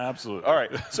shot. Absolutely. All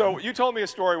right. So you told me a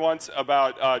story once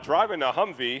about driving a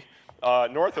Humvee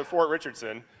north of Fort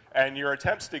Richardson and your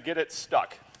attempts to get it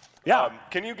stuck. Yeah.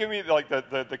 Can you give me like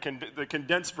the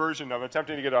condensed version of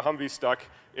attempting to get a Humvee stuck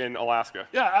in Alaska?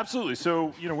 Yeah, absolutely. So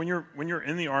when you're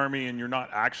in the Army and you're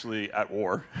not actually at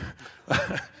war,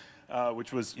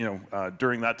 which was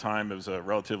during that time it was a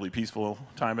relatively peaceful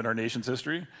time in our nation's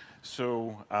history.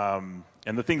 So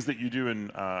and the things that you do in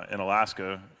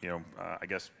Alaska, I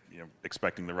guess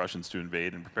expecting the Russians to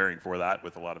invade and preparing for that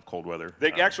with a lot of cold weather.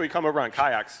 They actually come over on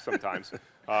kayaks sometimes.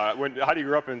 When Heidi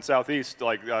grew up in Southeast,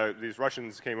 like these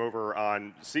Russians came over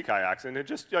on sea kayaks, and it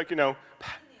just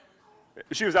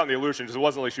she was out in the Aleutians. It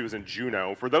wasn't like she was in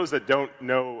Juneau. For those that don't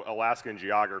know Alaskan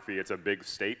geography, it's a big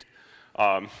state.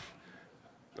 That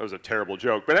was a terrible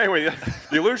joke. But anyway,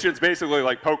 the Aleutians basically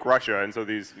like poke Russia, and so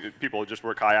these people just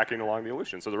were kayaking along the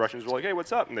Aleutians. So the Russians were like, hey,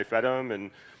 what's up? And they fed them,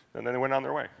 and then they went on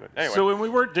their way. But anyway. So when we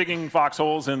were digging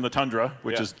foxholes in the tundra,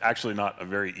 which is actually not a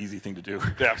very easy thing to do.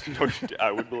 Yeah,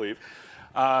 I would believe.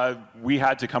 We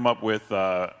had to come up with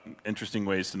interesting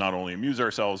ways to not only amuse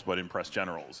ourselves but impress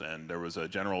generals. And there was a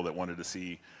general that wanted to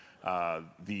see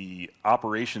the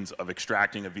operations of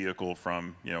extracting a vehicle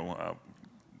from,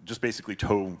 just basically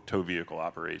tow vehicle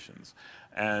operations.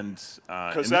 And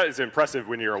because that is impressive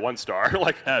when you're a one-star.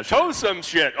 Like, sure. Tow some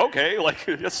shit. Okay, like,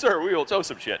 yes, sir, we will tow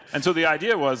some shit. And so the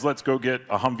idea was, let's go get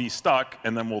a Humvee stuck,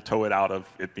 and then we'll tow it out of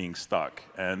it being stuck.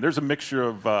 And there's a mixture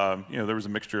of, there was a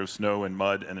mixture of snow and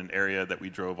mud in an area that we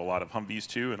drove a lot of Humvees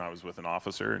to, and I was with an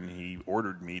officer, and he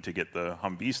ordered me to get the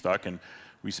Humvee stuck, and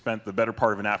we spent the better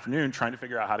part of an afternoon trying to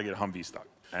figure out how to get a Humvee stuck.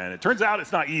 And it turns out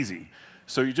it's not easy.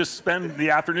 So you just spend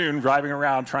the afternoon driving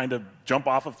around trying to jump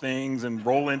off of things and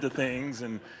roll into things,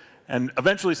 and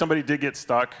eventually somebody did get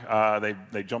stuck.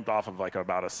 They jumped off of like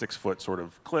about a 6-foot sort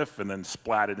of cliff and then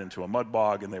splatted into a mud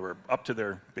bog, and they were up to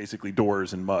their basically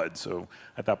doors in mud. So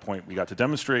at that point we got to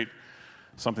demonstrate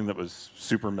something that was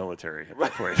super military at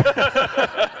that point.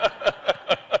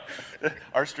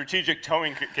 Our strategic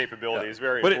towing capability is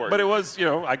very important. But it was,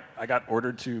 I got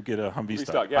ordered to get a Humvee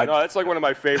stuck. Yeah, no, that's like one of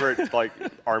my favorite like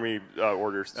Army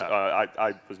orders.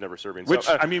 I was never serving. Which,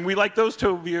 so, I mean, we like those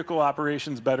tow vehicle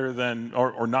operations better than,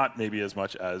 or not maybe as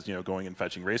much as, going and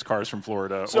fetching race cars from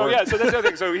Florida. So that's the other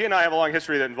thing. So he and I have a long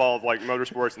history that involved like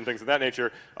motorsports and things of that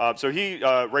nature. So he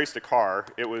raced a car.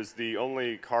 It was the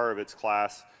only car of its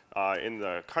class in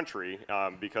the country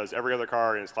because every other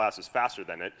car in its class is faster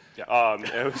than it. Yeah.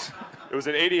 It was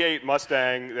an '88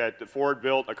 Mustang that Ford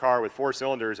built a car with 4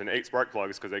 cylinders and 8 spark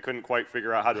plugs because they couldn't quite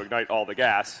figure out how to ignite all the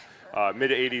gas.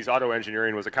 Mid-'80s auto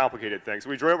engineering was a complicated thing. So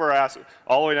we drove our ass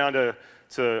all the way down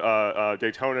to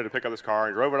Daytona to pick up this car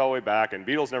and drove it all the way back. And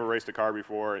Beetle's never raced a car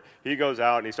before. He goes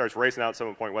out and he starts racing out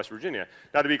Summit Point, West Virginia.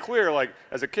 Now, to be clear, like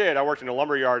as a kid, I worked in a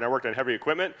lumber yard and I worked on heavy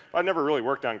equipment. But I never really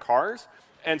worked on cars.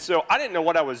 And so I didn't know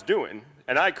what I was doing,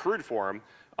 and I crewed for him.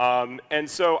 And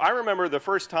so I remember the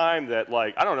first time that,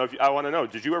 like, I don't know if I want to know,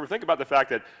 did you ever think about the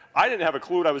fact that I didn't have a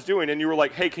clue what I was doing, and you were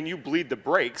like, hey, can you bleed the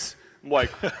brakes? I'm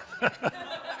like,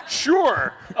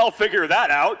 sure, I'll figure that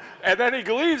out. And then he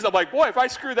leaves. I'm like, boy, if I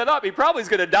screw that up, he probably is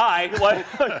going to die. Like,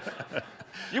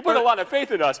 you put a lot of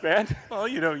faith in us, man. Well,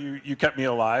 you kept me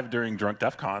alive during drunk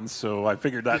DEF CONs, so I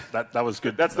figured that was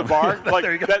good. That's the bar. Like,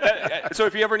 there you go. So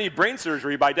if you ever need brain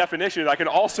surgery, by definition, I can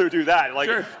also do that. Like,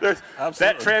 sure.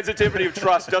 That transitivity of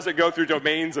trust doesn't go through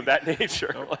domains of that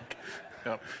nature. Nope. Like,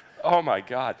 Yep. Oh my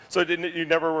God. So you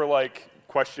never were like,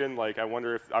 question like, I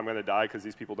wonder if I'm going to die because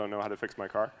these people don't know how to fix my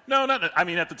car? No, I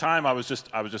mean, at the time, I was just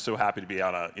so happy to be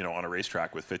on a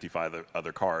racetrack with 55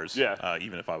 other cars. Yeah.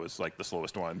 Even if I was like the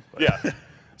slowest one. But. Yeah.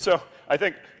 So I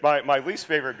think my least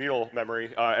favorite Beetle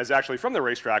memory is actually from the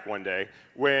racetrack one day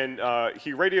when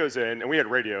he radios in, and we had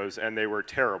radios, and they were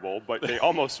terrible, but they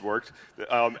almost worked.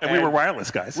 And we were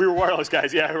wireless guys. We were wireless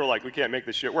guys, yeah. We were like, we can't make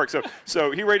this shit work.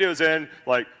 So he radios in,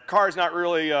 like, car's not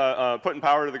really putting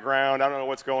power to the ground. I don't know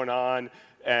what's going on.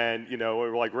 and we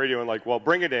were like radioing like, well,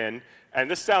 bring it in. And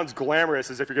this sounds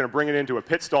glamorous as if you're going to bring it into a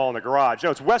pit stall in the garage.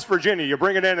 No, it's West Virginia. You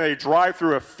bring it in and they drive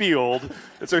through a field.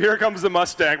 And so here comes the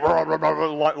Mustang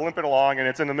limping along, and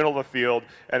it's in the middle of the field.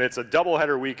 And it's a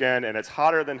doubleheader weekend, and it's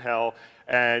hotter than hell.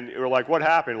 And we're like, what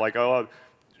happened? Like, oh,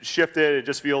 shifted. It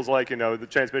just feels like, the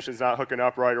transmission's not hooking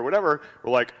up right or whatever.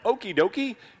 We're like, okie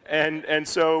dokie. And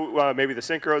so maybe the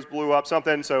synchros blew up,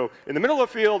 something. So in the middle of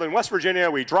the field in West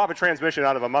Virginia, we drop a transmission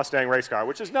out of a Mustang race car,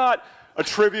 which is not a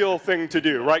trivial thing to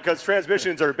do, right? Because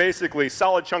transmissions are basically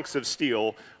solid chunks of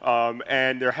steel,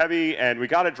 and they're heavy, and we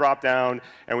got it dropped down,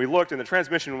 and we looked, and the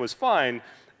transmission was fine,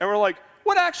 and we're like,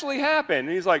 what actually happened?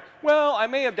 And he's like, well, I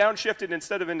may have downshifted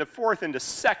instead of into fourth into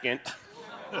second,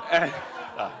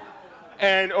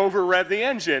 and over-rev the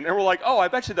engine. And we're like, oh, I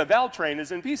bet you the valve train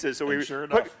is in pieces. So we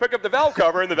pick up the valve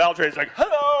cover, and the valve train's like,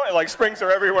 hello, and like springs are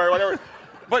everywhere, whatever.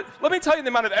 But let me tell you the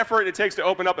amount of effort it takes to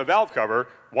open up a valve cover.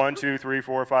 1, 2, 3,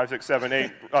 4, 5, 6, 7,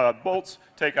 8 bolts.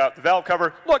 Take out the valve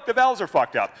cover. Look, the valves are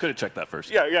fucked up. Could have checked that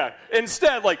first. Yeah.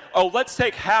 Instead, like, oh, let's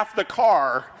take half the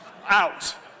car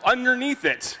out underneath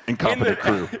it. Incompetent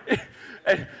crew.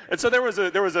 And so there was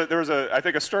I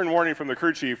think a stern warning from the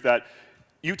crew chief that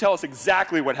you tell us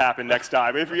exactly what happened next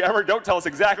time. If you ever don't tell us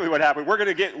exactly what happened, we're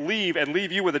going to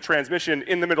leave you with a transmission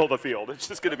in the middle of the field. It's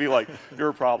just going to be like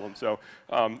your problem. So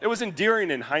it was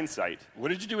endearing in hindsight. What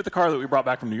did you do with the car that we brought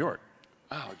back from New York?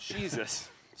 Oh, Jesus.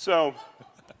 So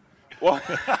I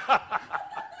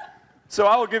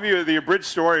will give you the abridged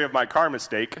story of my car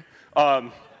mistake.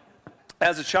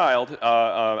 As a child,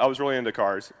 I was really into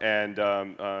cars, and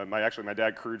my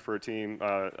dad crewed for a team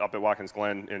up at Watkins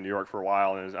Glen in New York for a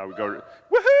while, and I would go to,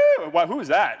 woohoo! Who is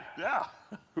that? Yeah.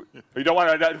 You don't want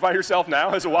to identify yourself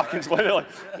now as a Watkins Glen? Like,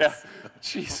 yeah.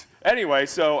 Jeez. Anyway,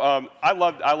 so I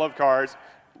love cars.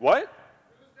 What?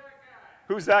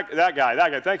 Who's that guy?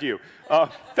 That guy. Thank you.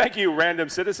 Thank you, random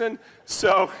citizen.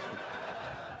 So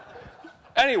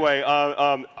anyway,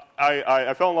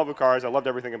 I fell in love with cars. I loved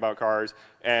everything about cars.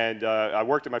 And I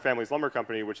worked at my family's lumber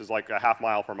company, which is like a half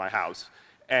mile from my house.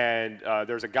 And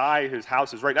there's a guy whose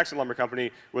house is right next to the lumber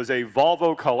company, was a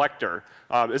Volvo collector.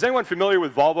 Is anyone familiar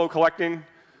with Volvo collecting?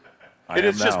 It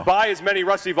is just buy as many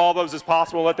rusty Volvos as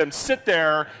possible, let them sit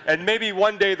there, and maybe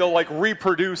one day they'll like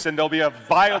reproduce and there'll be a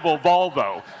viable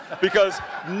Volvo. Because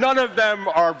none of them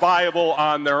are viable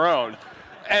on their own.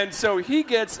 And so he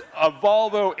gets a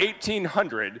Volvo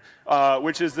 1800,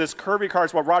 which is this curvy car.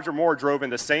 It's what Roger Moore drove in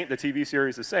The Saint, the TV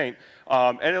series The Saint.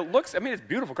 And it looks, it's a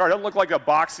beautiful car. It doesn't look like a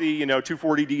boxy,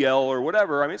 240DL or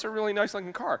whatever. It's a really nice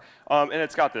looking car. And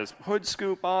it's got this hood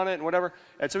scoop on it and whatever.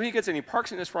 And so he gets in, he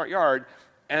parks in his front yard,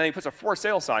 and then he puts a for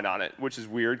sale sign on it, which is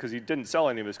weird because he didn't sell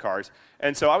any of his cars.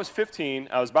 And so I was 15,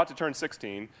 I was about to turn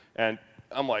 16, and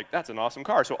I'm like, that's an awesome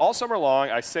car. So all summer long,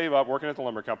 I save up working at the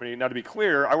lumber company. Now, to be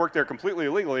clear, I worked there completely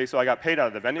illegally, so I got paid out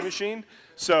of the vending machine.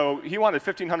 So he wanted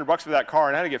 $1,500 for that car,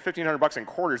 and I had to get $1,500 in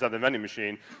quarters out of the vending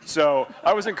machine. So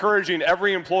I was encouraging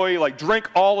every employee, like, drink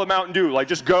all the Mountain Dew. Like,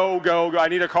 just go. I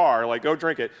need a car. Like, go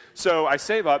drink it. So I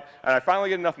save up, and I finally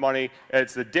get enough money. And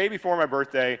it's the day before my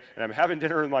birthday, and I'm having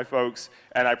dinner with my folks,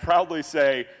 and I proudly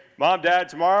say, Mom, Dad,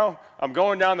 tomorrow I'm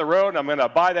going down the road, and I'm going to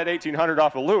buy that $1,800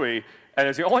 off of Louis. And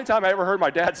it's the only time I ever heard my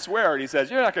dad swear, and he says,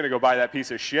 you're not going to go buy that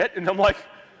piece of shit. And I'm like,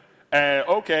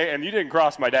 okay, and you didn't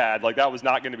cross my dad. Like, that was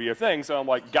not going to be a thing. So I'm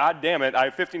like, God damn it, I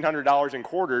have $1,500 in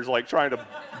quarters, like, trying to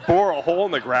bore a hole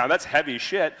in the ground. That's heavy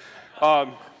shit.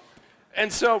 And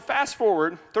so fast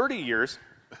forward 30 years,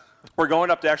 we're going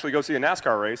up to actually go see a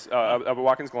NASCAR race up at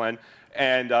Watkins Glen.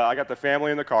 And I got the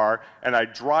family in the car, and I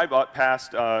drive up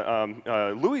past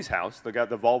Louis' house, the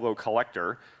Volvo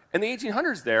collector, and the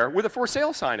 1800's there with a for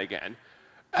sale sign again.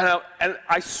 And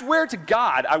I swear to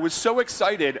God, I was so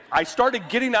excited, I started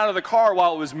getting out of the car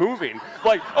while it was moving. I'm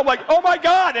like, oh my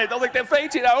God. And like, the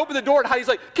 18, I opened the door, and Heidi's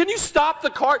like, can you stop the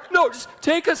car? No, just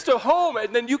take us to home,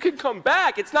 and then you can come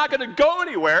back. It's not going to go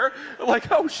anywhere. I'm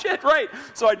like, oh shit, right.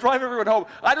 So I drive everyone home.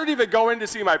 I don't even go in to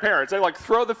see my parents. I like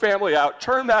throw the family out,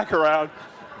 turn back around,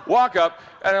 walk up,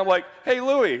 and I'm like, hey,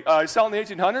 Louis, you selling the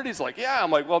 1800? He's like, yeah. I'm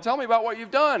like, well, tell me about what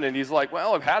you've done. And he's like,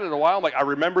 well, I've had it a while. I'm like, I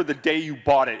remember the day you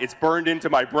bought it. It's burned into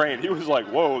my brain. He was like,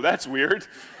 whoa, that's weird,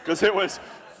 because it was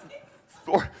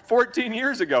 14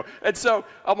 years ago. And so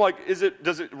I'm like,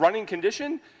 does it run in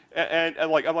condition? And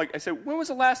I said, when was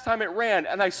the last time it ran?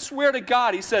 And I swear to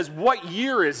God, he says, what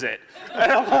year is it?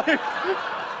 And I'm like,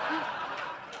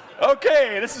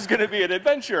 okay, this is going to be an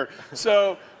adventure.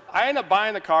 So I ended up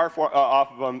buying the car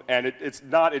off of him, and it's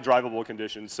not in drivable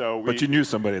condition. But you knew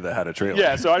somebody that had a trailer.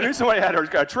 Yeah, so I knew somebody had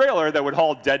a trailer that would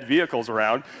haul dead vehicles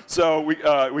around. So we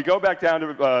go back down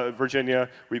to Virginia.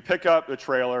 We pick up the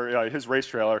trailer, his race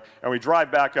trailer, and we drive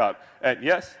back up. And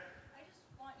yes?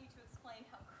 I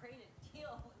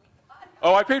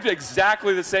Oh, I paid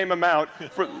exactly the same amount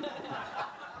for.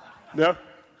 No?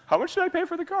 How much did I pay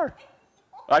for the car?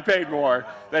 I paid more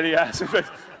than he asked.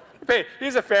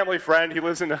 He's a family friend. He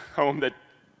lives in a home that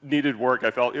needed work.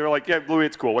 I felt, you know, like, yeah, Louis,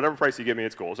 it's cool. Whatever price you give me,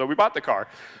 it's cool. So we bought the car,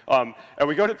 and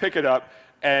we go to pick it up,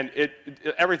 and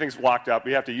everything's locked up.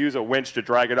 We have to use a winch to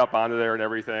drag it up onto there and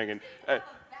everything. And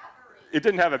it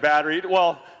didn't have a battery.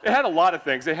 Well, it had a lot of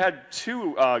things. It had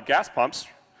 2 gas pumps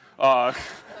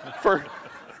for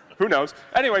who knows.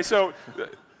 Anyway, so.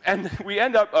 And we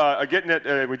end up getting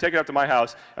it, we take it up to my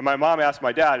house, and my mom asked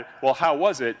my dad, well, how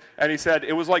was it? And he said,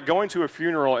 it was like going to a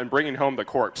funeral and bringing home the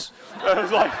corpse. I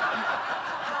was like,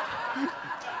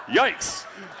 yikes.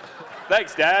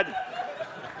 Thanks, Dad.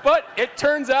 But it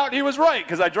turns out he was right,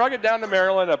 because I drug it down to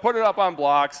Maryland, I put it up on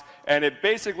blocks, and it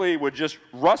basically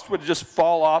rust would just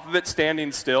fall off of it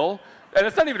standing still. And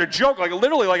it's not even a joke. Like,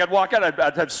 literally, like, I'd walk out,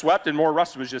 I'd have swept, and more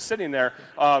rust was just sitting there.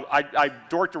 I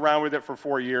dorked around with it for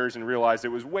 4 years and realized it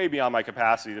was way beyond my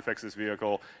capacity to fix this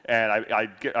vehicle. And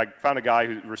I found a guy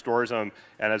who restores them,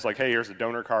 and I was like, hey, here's a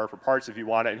donor car for parts if you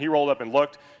want it. And he rolled up and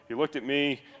looked. He looked at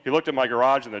me. He looked at my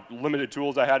garage and the limited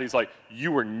tools I had. He's like,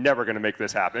 you were never going to make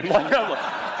this happen. Like, I'm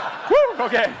like, woo,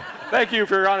 okay. Thank you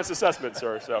for your honest assessment,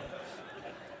 sir. So,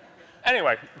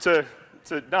 anyway, to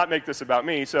not make this about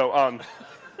me, so.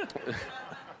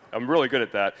 I'm really good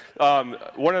at that.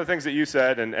 One of the things that you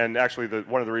said, and actually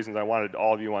one of the reasons I wanted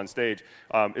all of you on stage,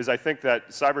 is I think that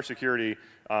cybersecurity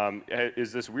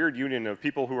is this weird union of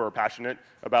people who are passionate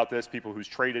about this, people whose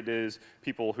trade it is,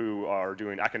 people who are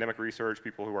doing academic research,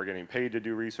 people who are getting paid to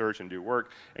do research and do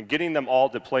work, and getting them all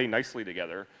to play nicely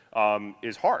together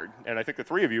is hard. And I think the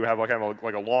 3 of you have like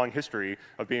a long history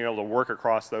of being able to work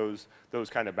across those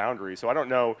kind of boundaries. So I don't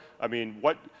know, I mean,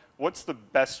 what's the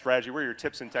best strategy? What are your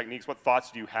tips and techniques? What thoughts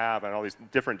do you have on all these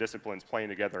different disciplines playing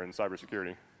together in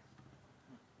cybersecurity?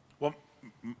 Well,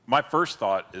 my first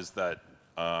thought is that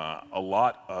a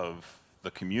lot of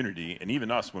the community, and even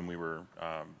us when we were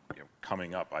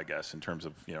coming up, I guess, in terms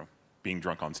of being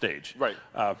drunk on stage. Right.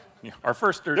 Our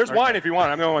first. There's wine if you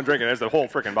want. I'm the only one drinking it. There's the whole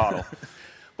freaking bottle.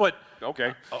 But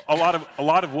okay. A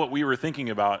lot of what we were thinking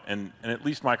about, and at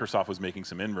least Microsoft was making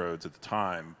some inroads at the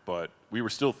time, but we were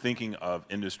still thinking of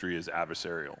industry as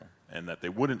adversarial, and that they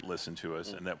wouldn't listen to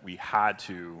us, and that we had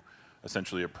to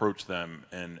essentially approach them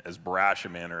in as brash a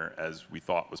manner as we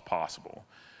thought was possible.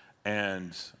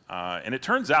 And it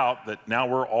turns out that now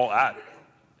we're all at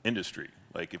industry.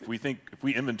 Like, if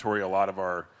we inventory a lot of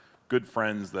our good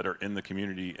friends that are in the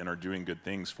community and are doing good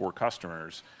things for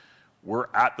customers, we're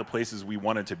at the places we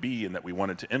wanted to be and that we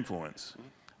wanted to influence.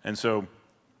 And so,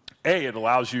 it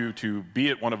allows you to be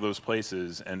at one of those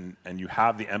places, and you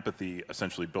have the empathy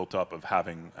essentially built up of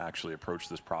having actually approached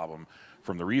this problem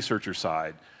from the researcher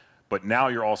side. But now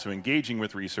you're also engaging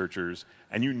with researchers,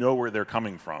 and you know where they're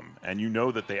coming from, and you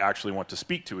know that they actually want to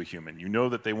speak to a human. You know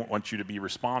that they want you to be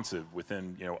responsive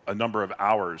within a number of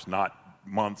hours, not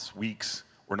months, weeks,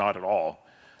 or not at all.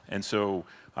 And so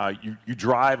you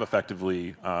drive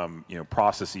effectively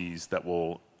processes that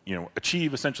will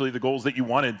achieve essentially the goals that you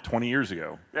wanted 20 years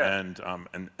ago. Yeah.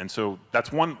 And so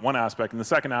that's one aspect. And the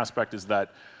second aspect is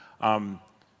that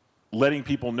letting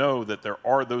people know that there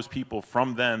are those people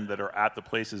from then that are at the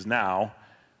places now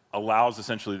allows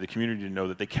essentially the community to know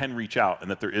that they can reach out and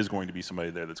that there is going to be somebody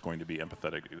there that's going to be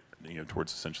empathetic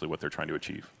towards essentially what they're trying to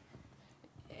achieve.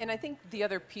 And I think the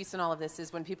other piece in all of this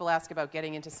is when people ask about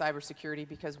getting into cybersecurity,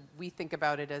 because we think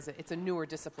about it as it's a newer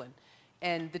discipline.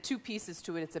 And the 2 pieces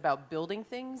to it, it's about building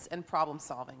things and problem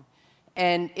solving.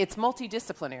 And it's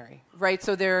multidisciplinary, right?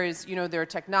 So there are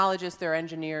technologists, there are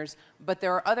engineers, but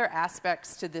there are other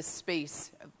aspects to this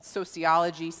space,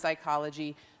 sociology,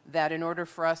 psychology, that in order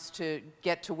for us to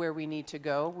get to where we need to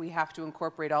go, we have to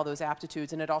incorporate all those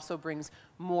aptitudes, and it also brings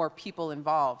more people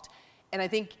involved. And I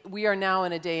think we are now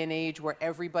in a day and age where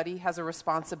everybody has a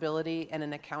responsibility and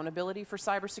an accountability for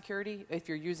cybersecurity. If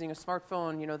you're using a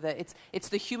smartphone, it's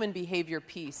the human behavior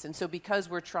piece. And so because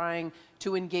we're trying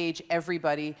to engage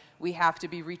everybody, we have to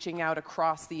be reaching out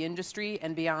across the industry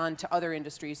and beyond to other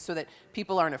industries so that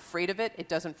people aren't afraid of it. It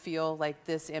doesn't feel like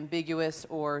this ambiguous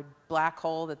or black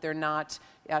hole that they're not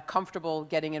comfortable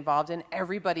getting involved in.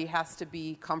 Everybody has to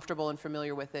be comfortable and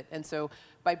familiar with it. And so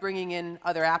by bringing in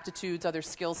other aptitudes, other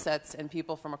skill sets, and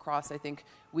people from across, I think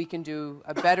we can do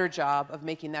a better job of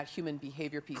making that human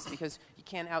behavior piece, because you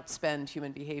can't outspend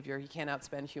human behavior. You can't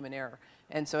outspend human error.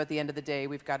 And so at the end of the day,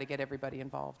 we've got to get everybody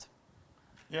involved.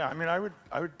 Yeah, I mean, I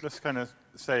would just kind of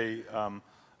say,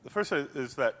 the first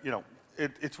is that,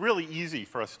 it's really easy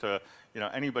for us to,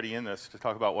 anybody in this to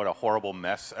talk about what a horrible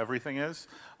mess everything is.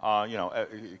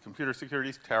 Computer security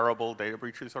is terrible. Data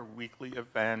breaches are weekly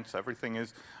events. Everything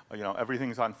is,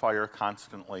 everything's on fire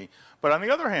constantly. But on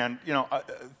the other hand,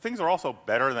 things are also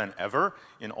better than ever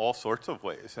in all sorts of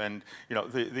ways. And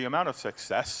the amount of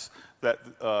success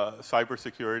that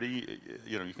cybersecurity,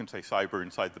 you can say cyber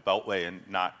inside the Beltway and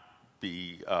not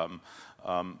be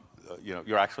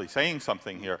you're actually saying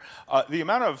something here. The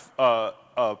amount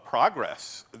of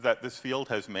progress that this field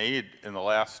has made in the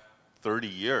last 30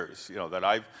 years, that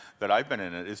I've been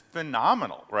in it is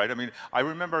phenomenal, right? I mean, I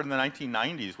remember in the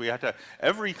 1990s, we had to,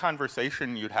 every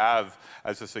conversation you'd have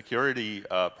as a security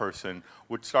person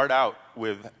would start out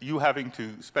with you having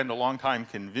to spend a long time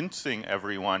convincing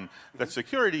everyone that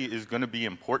security is going to be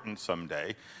important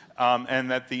someday. And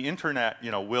that the internet,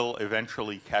 will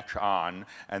eventually catch on,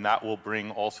 and that will bring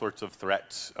all sorts of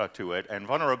threats to it, and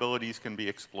vulnerabilities can be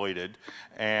exploited,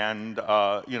 and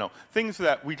things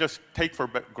that we just take for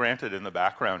granted in the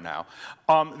background now.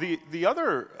 The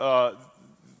other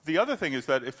thing is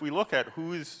that if we look at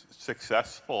who is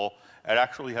successful at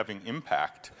actually having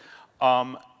impact,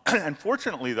 and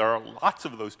fortunately there are lots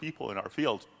of those people in our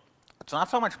field. It's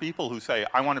not so much people who say,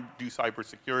 I want to do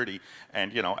cybersecurity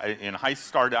and,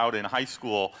 start out in high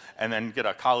school and then get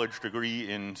a college degree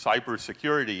in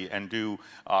cybersecurity and do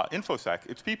InfoSec.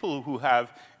 It's people who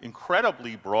have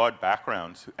incredibly broad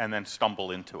backgrounds and then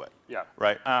stumble into it. Yeah.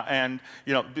 Right? Being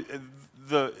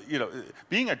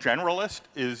a generalist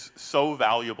is so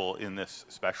valuable in this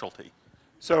specialty.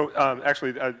 So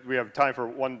actually, we have time for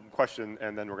one question,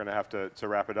 and then we're going to have to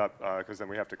wrap it up, because then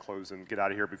we have to close and get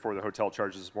out of here before the hotel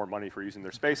charges us more money for using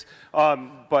their space.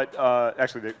 But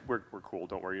actually, we're cool.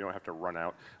 Don't worry. You don't have to run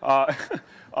out.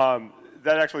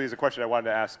 That actually is a question I wanted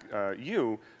to ask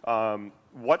you. I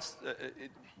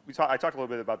talked a little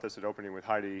bit about this at opening with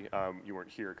Heidi. You weren't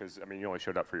here because, you only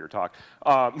showed up for your talk.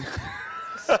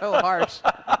 So harsh.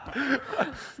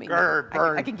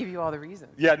 Burn. I can give you all the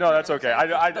reasons. Yeah, no, that's okay.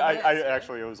 I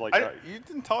actually, it was like... you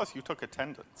didn't tell us you took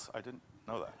attendance. I didn't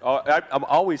know that. Oh, I'm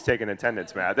always taking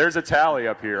attendance, Matt. There's a tally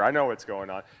up here. I know what's going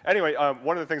on. Anyway,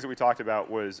 one of the things that we talked about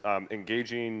was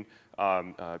engaging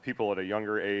people at a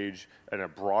younger age in a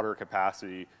broader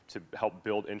capacity to help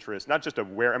build interest, not just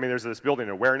there's this building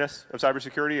awareness of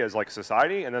cybersecurity as like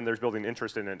society, and then there's building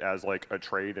interest in it as like a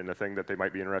trade and a thing that they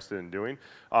might be interested in doing.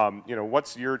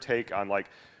 What's your take on like,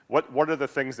 what are the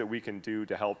things that we can do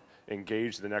to help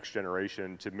engage the next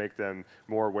generation, to make them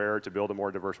more aware, to build a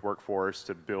more diverse workforce,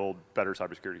 to build better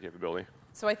cybersecurity capability?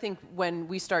 So I think when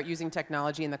we start using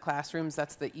technology in the classrooms,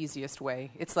 that's the easiest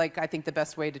way. It's like, I think the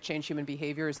best way to change human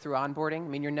behavior is through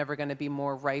onboarding. You're never going to be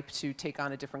more ripe to take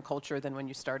on a different culture than when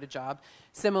you start a job.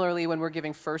 Similarly, when we're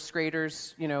giving first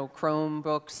graders,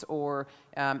 Chromebooks, or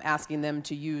asking them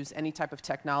to use any type of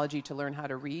technology to learn how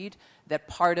to read, that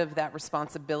part of that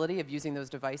responsibility of using those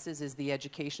devices is the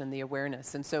education, the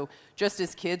awareness. And so just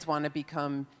as kids want to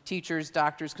become teachers,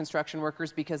 doctors, construction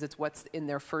workers because it's what's in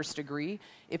their first degree,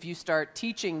 if you start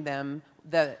teaching them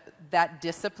that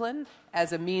discipline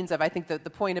as a means of, I think that the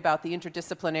point about the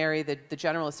interdisciplinary, the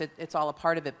generalist, it's all a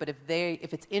part of it, but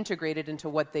if it's integrated into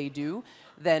what they do,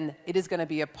 then it is going to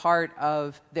be a part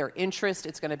of their interest,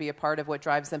 it's going to be a part of what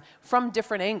drives them from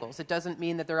different angles. It doesn't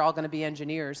mean that they're all going to be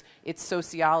engineers, it's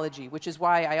sociology, which is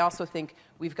why I also think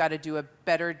we've got to do a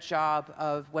better job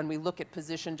of, when we look at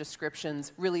position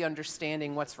descriptions, really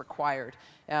understanding what's required,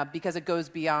 because it goes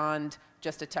beyond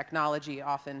just a technology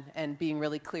often, and being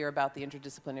really clear about the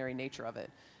interdisciplinary nature of it.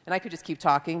 And I could just keep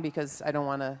talking because I don't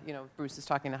want to, Bruce is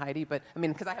talking to Heidi, but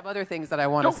because I have other things that I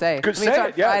want to say. It's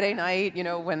on Friday night,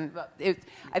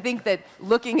 I think that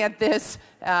looking at this...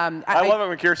 I love it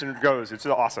when Kiersten goes. It's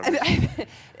awesome.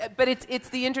 But it's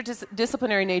the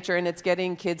interdisciplinary nature, and it's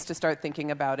getting kids to start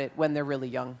thinking about it when they're really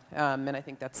young. And I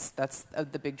think that's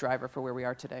the big driver for where we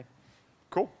are today.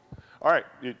 Cool. All right.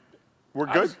 We're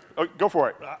good? Go for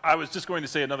it. I was just going to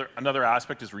say another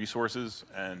aspect is resources,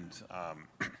 and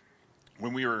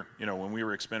when we were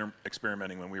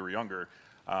experimenting when we were younger,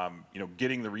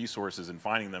 getting the resources and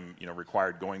finding them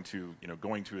required going to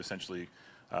essentially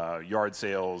yard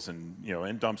sales and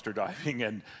dumpster diving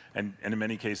and in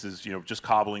many cases just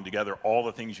cobbling together all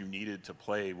the things you needed to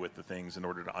play with the things in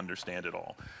order to understand it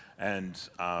all. And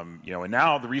and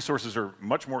now the resources are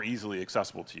much more easily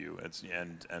accessible to you.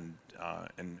 And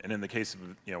in the case of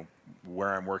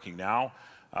where I'm working now,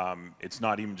 it's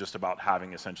not even just about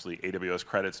having essentially AWS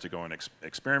credits to go and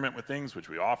experiment with things, which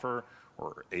we offer,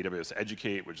 or AWS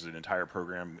Educate, which is an entire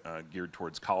program geared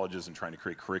towards colleges and trying to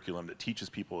create curriculum that teaches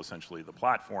people essentially the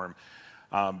platform,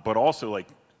 but also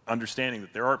understanding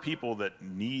that there are people that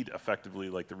need effectively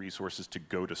like the resources to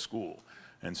go to school.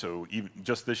 And so even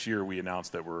just this year, we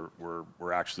announced that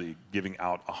we're actually giving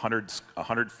out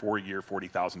 104-year,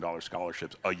 $40,000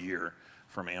 scholarships a year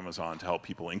from Amazon to help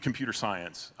people in computer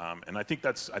science. And I think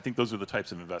those are the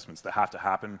types of investments that have to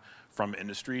happen from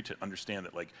industry to understand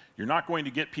that like you're not going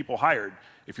to get people hired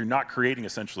if you're not creating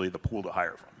essentially the pool to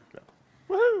hire from. Yeah.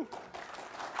 Woohoo!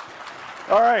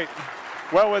 All right.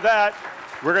 Well, with that,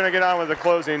 we're going to get on with the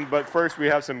closing, but first we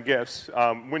have some gifts.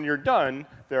 When you're done,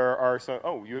 there are some.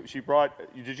 Oh, she brought.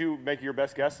 Did you make your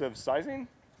best guess of sizing?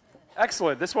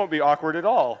 Excellent. This won't be awkward at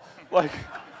all. Like,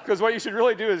 because what you should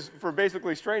really do is, for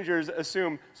basically strangers,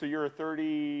 assume. So you're a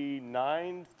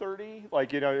 39, 30.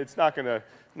 Like, you know, it's not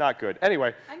good.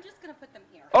 Anyway. I'm just gonna put them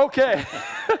here. Okay.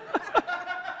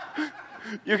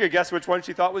 You could guess which one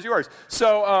she thought was yours.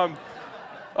 So.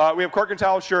 We have Cork and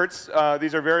Towel shirts.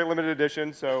 These are very limited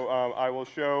edition, so I will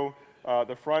show.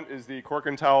 The front is the Cork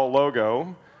and Towel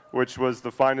logo, which was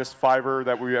the finest fiver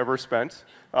that we ever spent.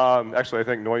 Actually, I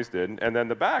think Noise did. And then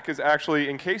the back is actually,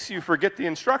 in case you forget the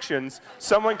instructions,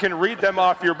 someone can read them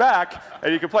off your back,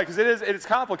 and you can play. Because it's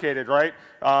complicated, right?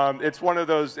 It's one of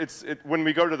those. When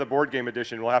we go to the board game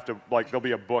edition, we'll have to there'll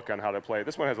be a book on how to play.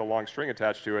 This one has a long string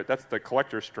attached to it. That's the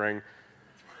collector string.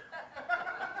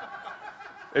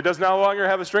 It does no longer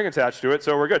have a string attached to it,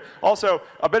 so we're good. Also,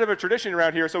 a bit of a tradition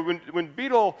around here. So when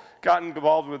Beetle got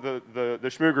involved with the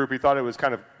Shmoo group, he thought it was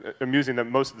kind of amusing that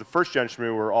most of the first-gen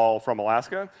Shmoo were all from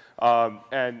Alaska,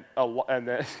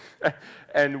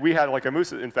 and we had like a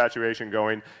moose infatuation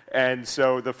going. And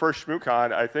so the first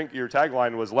Shmoocon, I think your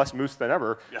tagline was "less moose than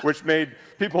ever," which made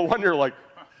people wonder, like,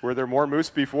 were there more moose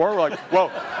before? We're like,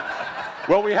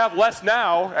 well, we have less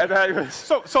now. And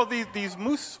so these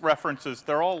moose references,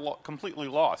 they're all completely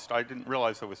lost. I didn't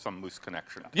realize there was some moose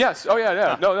connection. Yes. Oh,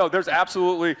 yeah. No, there's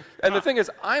absolutely. And the thing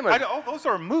is, oh, those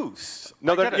are moose.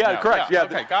 No, correct. Yeah.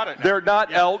 Okay, got it. They're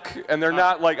not elk, and they're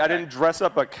not like, I didn't dress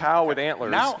up a cow with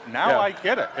antlers. Now I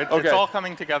get it. It's all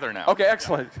coming together now. Okay,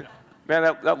 excellent. Man,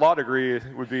 that law degree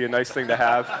would be a nice thing to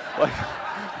have. Like,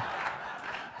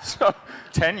 so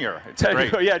tenure.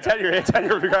 Great. Yeah, tenure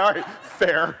would be great. All right,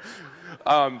 fair.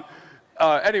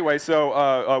 Anyway,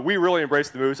 so we really embrace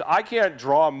the moose. I can't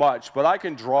draw much, but I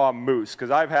can draw moose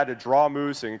because I've had to draw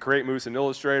moose and create moose in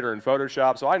Illustrator and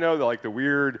Photoshop. So I know the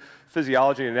weird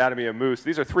physiology and anatomy of moose.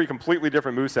 These are 3 completely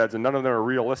different moose heads, and none of them are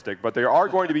realistic, but they are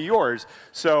going to be yours.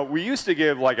 So we used to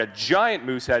give like a giant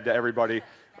moose head to everybody.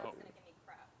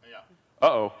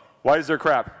 Uh-oh. Why is there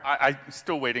crap? I'm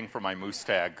still waiting for my moose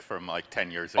tag from like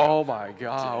 10 years ago. Oh my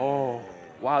God. Oh.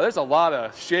 Wow, there's a lot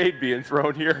of shade being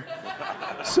thrown here.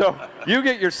 So you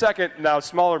get your second, now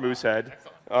smaller moose head,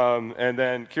 and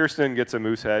then Kiersten gets a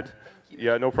moose head.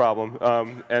 Yeah, no problem.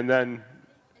 And then,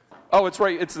 oh, it's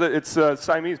right. It's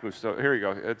Siamese moose. So here you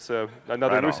go. It's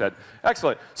another moose head.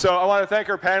 Excellent. So I want to thank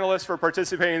our panelists for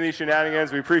participating in these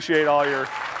shenanigans. We appreciate all your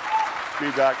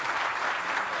feedback.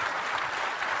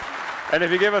 And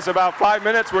if you give us about 5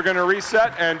 minutes, we're going to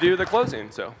reset and do the closing.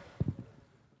 So.